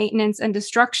creation, maintenance, and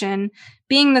destruction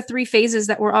being the 3 phases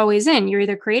that we're always in. You're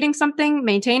either creating something,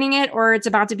 maintaining it, or it's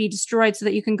about to be destroyed so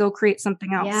that you can go create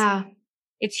something else. Yeah.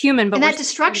 It's human. But and that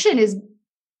destruction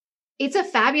it's a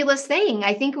fabulous thing.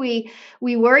 I think we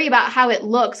worry about how it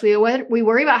looks. We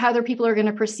worry about how other people are going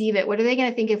to perceive it. What are they going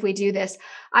to think if we do this?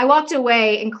 I walked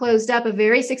away and closed up a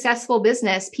very successful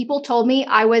business. People told me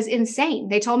I was insane.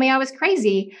 They told me I was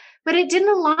crazy. But it didn't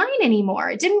align anymore.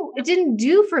 It didn't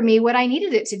do for me what I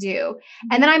needed it to do.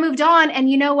 And then I moved on. And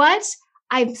you know what?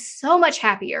 I'm so much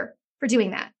happier for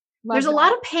doing that. There's a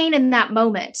lot of pain in that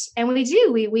moment. And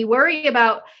we worry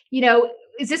about,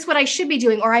 is this what I should be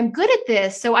doing? Or I'm good at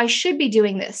this, so I should be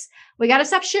doing this. We got to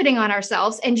stop shitting on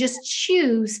ourselves and just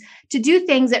choose to do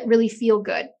things that really feel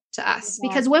good to us. Yeah.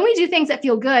 Because when we do things that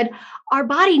feel good, our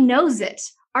body knows it.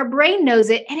 Our brain knows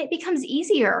it, and it becomes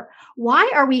easier.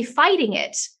 Why are we fighting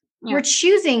it? Yeah. We're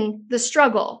choosing the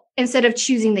struggle instead of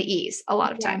choosing the ease a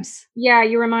lot of times. Yeah,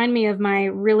 you remind me of my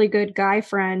really good guy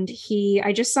friend.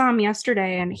 I just saw him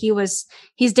yesterday, and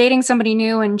he's dating somebody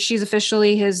new, and she's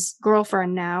officially his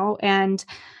girlfriend now. And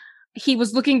he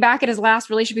was looking back at his last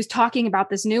relationship. He was talking about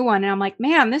this new one. And I'm like,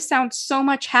 man, this sounds so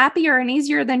much happier and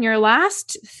easier than your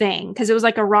last thing. Cause it was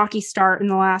like a rocky start in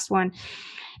the last one.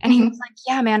 And he was like,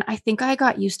 yeah, man, I think I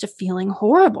got used to feeling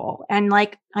horrible. And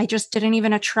like, I just didn't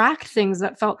even attract things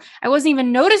that I wasn't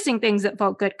even noticing things that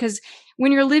felt good. Cause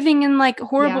when you're living in like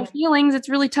horrible feelings, it's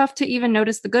really tough to even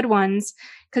notice the good ones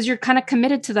because you're kind of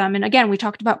committed to them. And again, we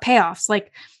talked about payoffs,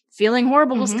 like feeling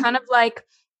horrible is kind of like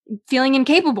feeling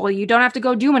incapable. You don't have to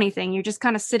go do anything. You're just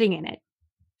kind of sitting in it.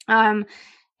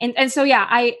 And so, yeah,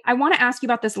 I want to ask you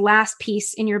about this last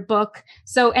piece in your book.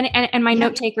 So, and my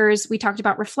note takers, we talked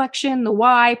about reflection, the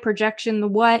why, projection, the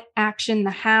what, action,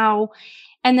 the how,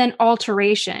 and then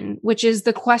alteration, which is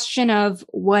the question of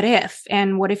what if,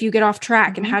 and what if you get off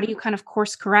track, and how do you kind of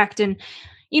course correct? And,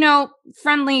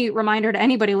 friendly reminder to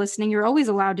anybody listening, you're always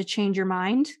allowed to change your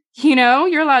mind.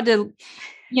 You're allowed to,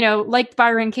 like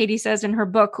Byron Katie says in her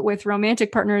book with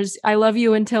romantic partners, I love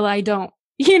you until I don't.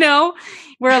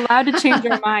 We're allowed to change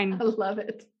our mind. I love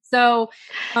it. So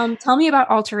tell me about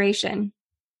alteration.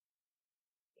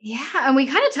 Yeah. And we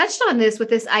kind of touched on this with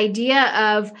this idea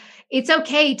of it's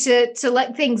okay to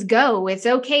let things go. It's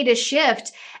okay to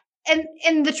shift.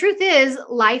 And the truth is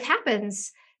life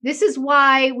happens. This is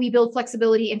why we build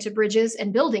flexibility into bridges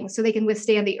and buildings so they can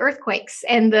withstand the earthquakes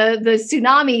and the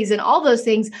tsunamis and all those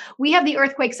things. We have the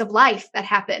earthquakes of life that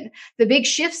happen, the big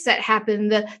shifts that happen,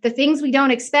 the things we don't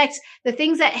expect, the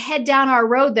things that head down our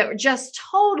road that just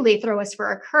totally throw us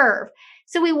for a curve.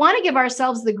 So we want to give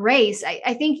ourselves the grace.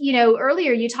 I think,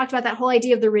 earlier you talked about that whole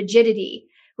idea of the rigidity,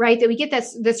 right? That we get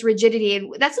this rigidity.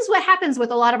 And that's just what happens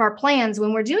with a lot of our plans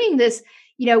when we're doing this.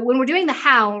 When we're doing the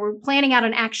how and we're planning out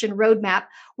an action roadmap,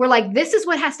 we're like, this is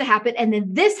what has to happen. And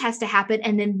then this has to happen.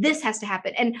 And then this has to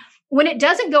happen. And when it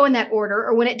doesn't go in that order,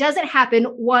 or when it doesn't happen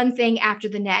one thing after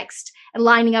the next and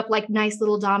lining up like nice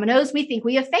little dominoes, we think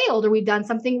we have failed or we've done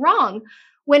something wrong.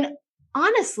 When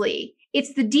honestly,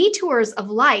 it's the detours of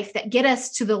life that get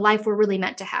us to the life we're really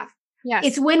meant to have. Yes.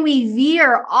 It's when we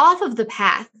veer off of the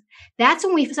path. That's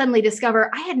when we suddenly discover,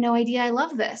 I had no idea I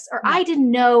love this, or I didn't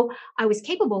know I was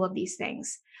capable of these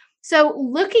things. So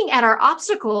looking at our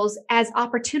obstacles as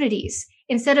opportunities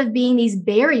instead of being these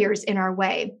barriers in our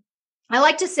way. I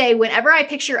like to say, whenever I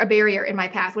picture a barrier in my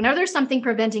path, whenever there's something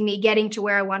preventing me getting to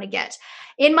where I want to get,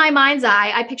 in my mind's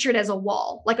eye, I picture it as a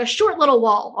wall, like a short little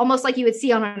wall, almost like you would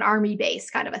see on an army base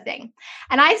kind of a thing.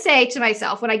 And I say to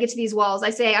myself, when I get to these walls, I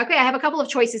say, okay, I have a couple of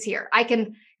choices here. I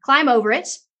can climb over it.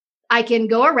 I can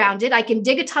go around it. I can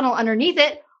dig a tunnel underneath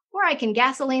it, or I can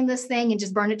gasoline this thing and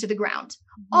just burn it to the ground.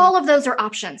 Mm-hmm. All of those are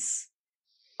options.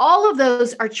 All of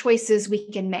those are choices we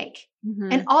can make.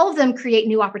 Mm-hmm. And all of them create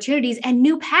new opportunities and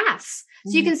new paths.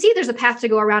 So you can see there's a path to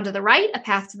go around to the right, a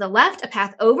path to the left, a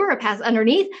path over, a path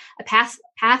underneath, a path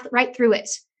right through it.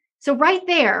 So right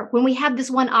there, when we have this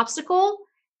one obstacle,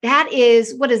 that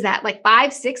is, what is that? Like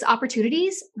 5, 6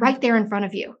 opportunities right there in front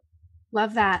of you.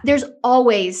 Love that. There's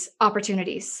always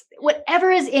opportunities.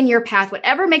 Whatever is in your path,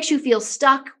 whatever makes you feel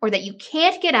stuck or that you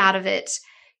can't get out of it,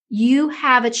 you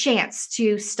have a chance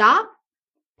to stop,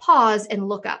 pause, and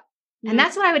look up. And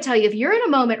that's what I would tell you. If you're in a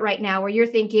moment right now where you're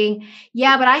thinking,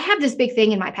 yeah, but I have this big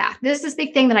thing in my path. There's this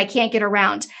big thing that I can't get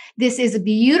around. This is a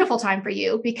beautiful time for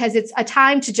you because it's a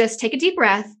time to just take a deep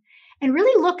breath and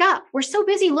really look up. We're so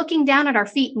busy looking down at our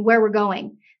feet and where we're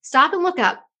going. Stop and look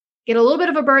up, get a little bit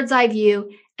of a bird's eye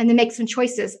view, and then make some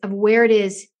choices of where it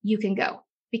is you can go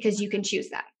because you can choose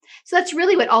that. So that's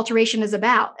really what alteration is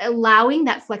about, allowing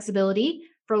that flexibility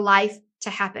for life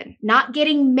to happen, not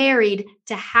getting married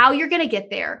to how you're going to get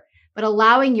there, but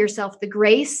allowing yourself the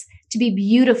grace to be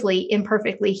beautifully,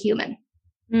 imperfectly human.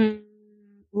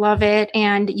 Love it.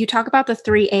 And you talk about the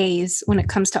 3 A's when it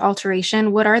comes to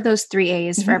alteration. What are those 3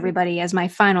 A's for everybody as my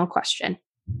final question?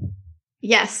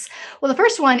 Yes. Well, the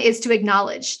first one is to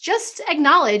acknowledge. Just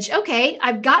acknowledge, okay,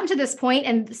 I've gotten to this point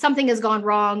and something has gone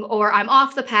wrong or I'm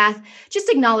off the path. Just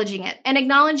acknowledging it and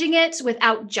acknowledging it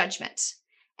without judgment.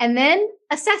 And then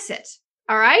assess it.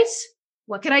 All right.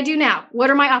 What can I do now?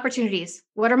 What are my opportunities?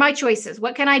 What are my choices?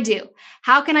 What can I do?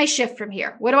 How can I shift from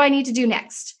here? What do I need to do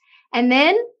next? And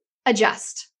then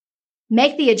adjust.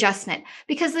 Make the adjustment.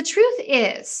 Because the truth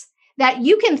is that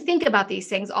you can think about these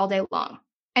things all day long.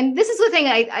 And this is the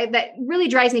thing that really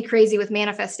drives me crazy with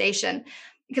manifestation,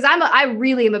 because I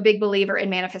really am a big believer in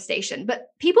manifestation. But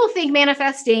people think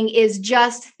manifesting is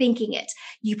just thinking it.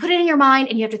 You put it in your mind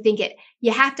and you have to think it.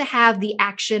 You have to have the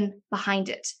action behind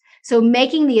it. So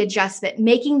making the adjustment,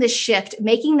 making the shift,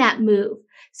 making that move.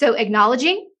 So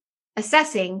acknowledging,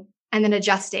 assessing, and then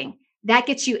adjusting. That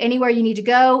gets you anywhere you need to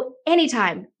go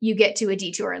anytime you get to a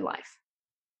detour in life.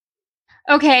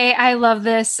 Okay, I love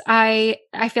this. I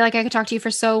feel like I could talk to you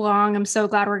for so long. I'm so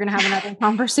glad we're going to have another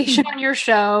conversation on your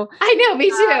show. I know, me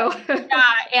too.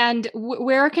 Yeah, and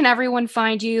where can everyone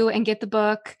find you and get the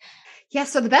book? Yeah,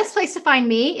 so the best place to find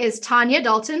me is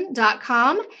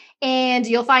tanyadalton.com. And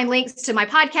you'll find links to my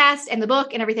podcast and the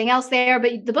book and everything else there.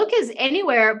 But the book is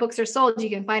anywhere books are sold. You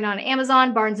can find it on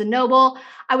Amazon, Barnes and Noble.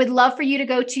 I would love for you to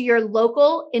go to your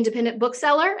local independent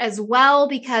bookseller as well,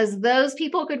 because those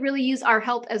people could really use our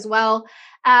help as well.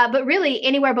 But really,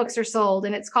 anywhere books are sold.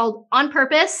 And it's called On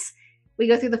Purpose. We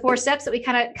go through the 4 steps that we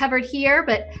kind of covered here.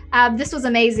 But this was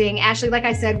amazing. Ashley, like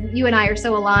I said, you and I are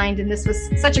so aligned. And this was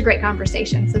such a great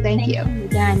conversation. So thank you.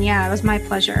 Again, yeah, it was my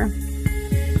pleasure.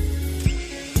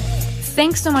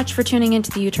 Thanks so much for tuning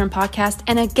into the U-Turn podcast.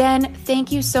 And again,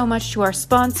 thank you so much to our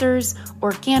sponsors,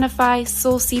 Organifi,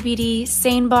 Soul CBD,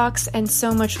 SaneBox, and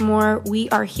so much more. We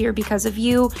are here because of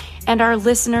you and our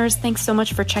listeners. Thanks so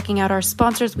much for checking out our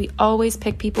sponsors. We always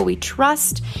pick people we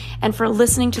trust, and for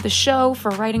listening to the show,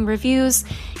 for writing reviews.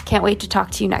 Can't wait to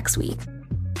talk to you next week.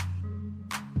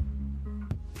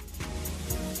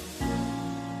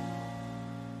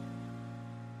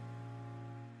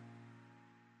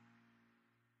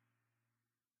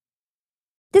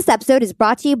 This episode is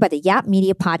brought to you by the Yap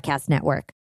Media Podcast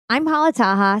Network. I'm Hala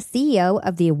Taha, CEO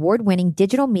of the award-winning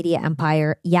digital media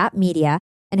empire, Yap Media,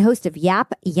 and host of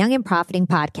Yap Young and Profiting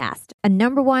Podcast, a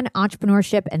 #1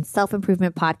 entrepreneurship and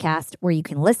self-improvement podcast where you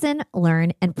can listen,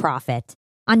 learn, and profit.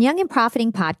 On Young and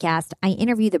Profiting Podcast, I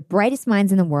interview the brightest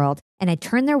minds in the world, and I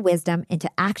turn their wisdom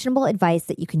into actionable advice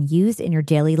that you can use in your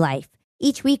daily life.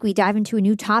 Each week, we dive into a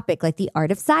new topic like the art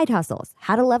of side hustles,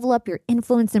 how to level up your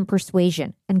influence and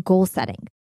persuasion, and goal setting.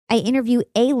 I interview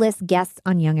A-list guests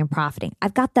on Young and Profiting.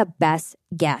 I've got the best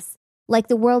guests, like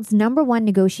the world's #1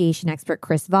 negotiation expert,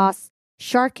 Chris Voss,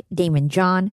 Shark Damon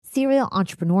John, serial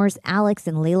entrepreneurs Alex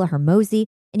and Layla Hermosi,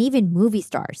 and even movie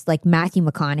stars like Matthew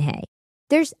McConaughey.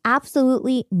 There's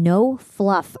absolutely no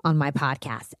fluff on my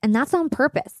podcast, and that's on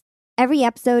purpose. Every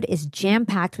episode is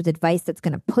jam-packed with advice that's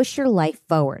going to push your life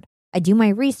forward. I do my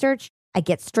research, I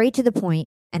get straight to the point,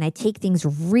 and I take things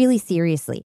really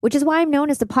seriously, which is why I'm known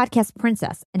as the podcast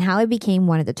princess and how I became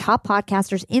one of the top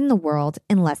podcasters in the world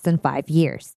in less than 5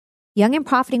 years. Young and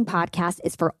Profiting Podcast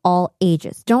is for all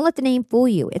ages. Don't let the name fool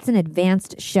you. It's an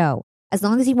advanced show. As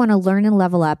long as you want to learn and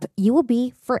level up, you will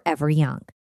be forever young.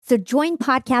 So join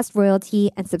podcast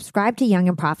royalty and subscribe to Young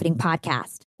and Profiting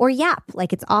Podcast, or YAP,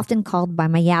 like it's often called by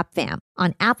my YAP fam,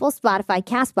 on Apple, Spotify,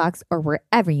 CastBox, or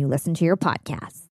wherever you listen to your podcasts.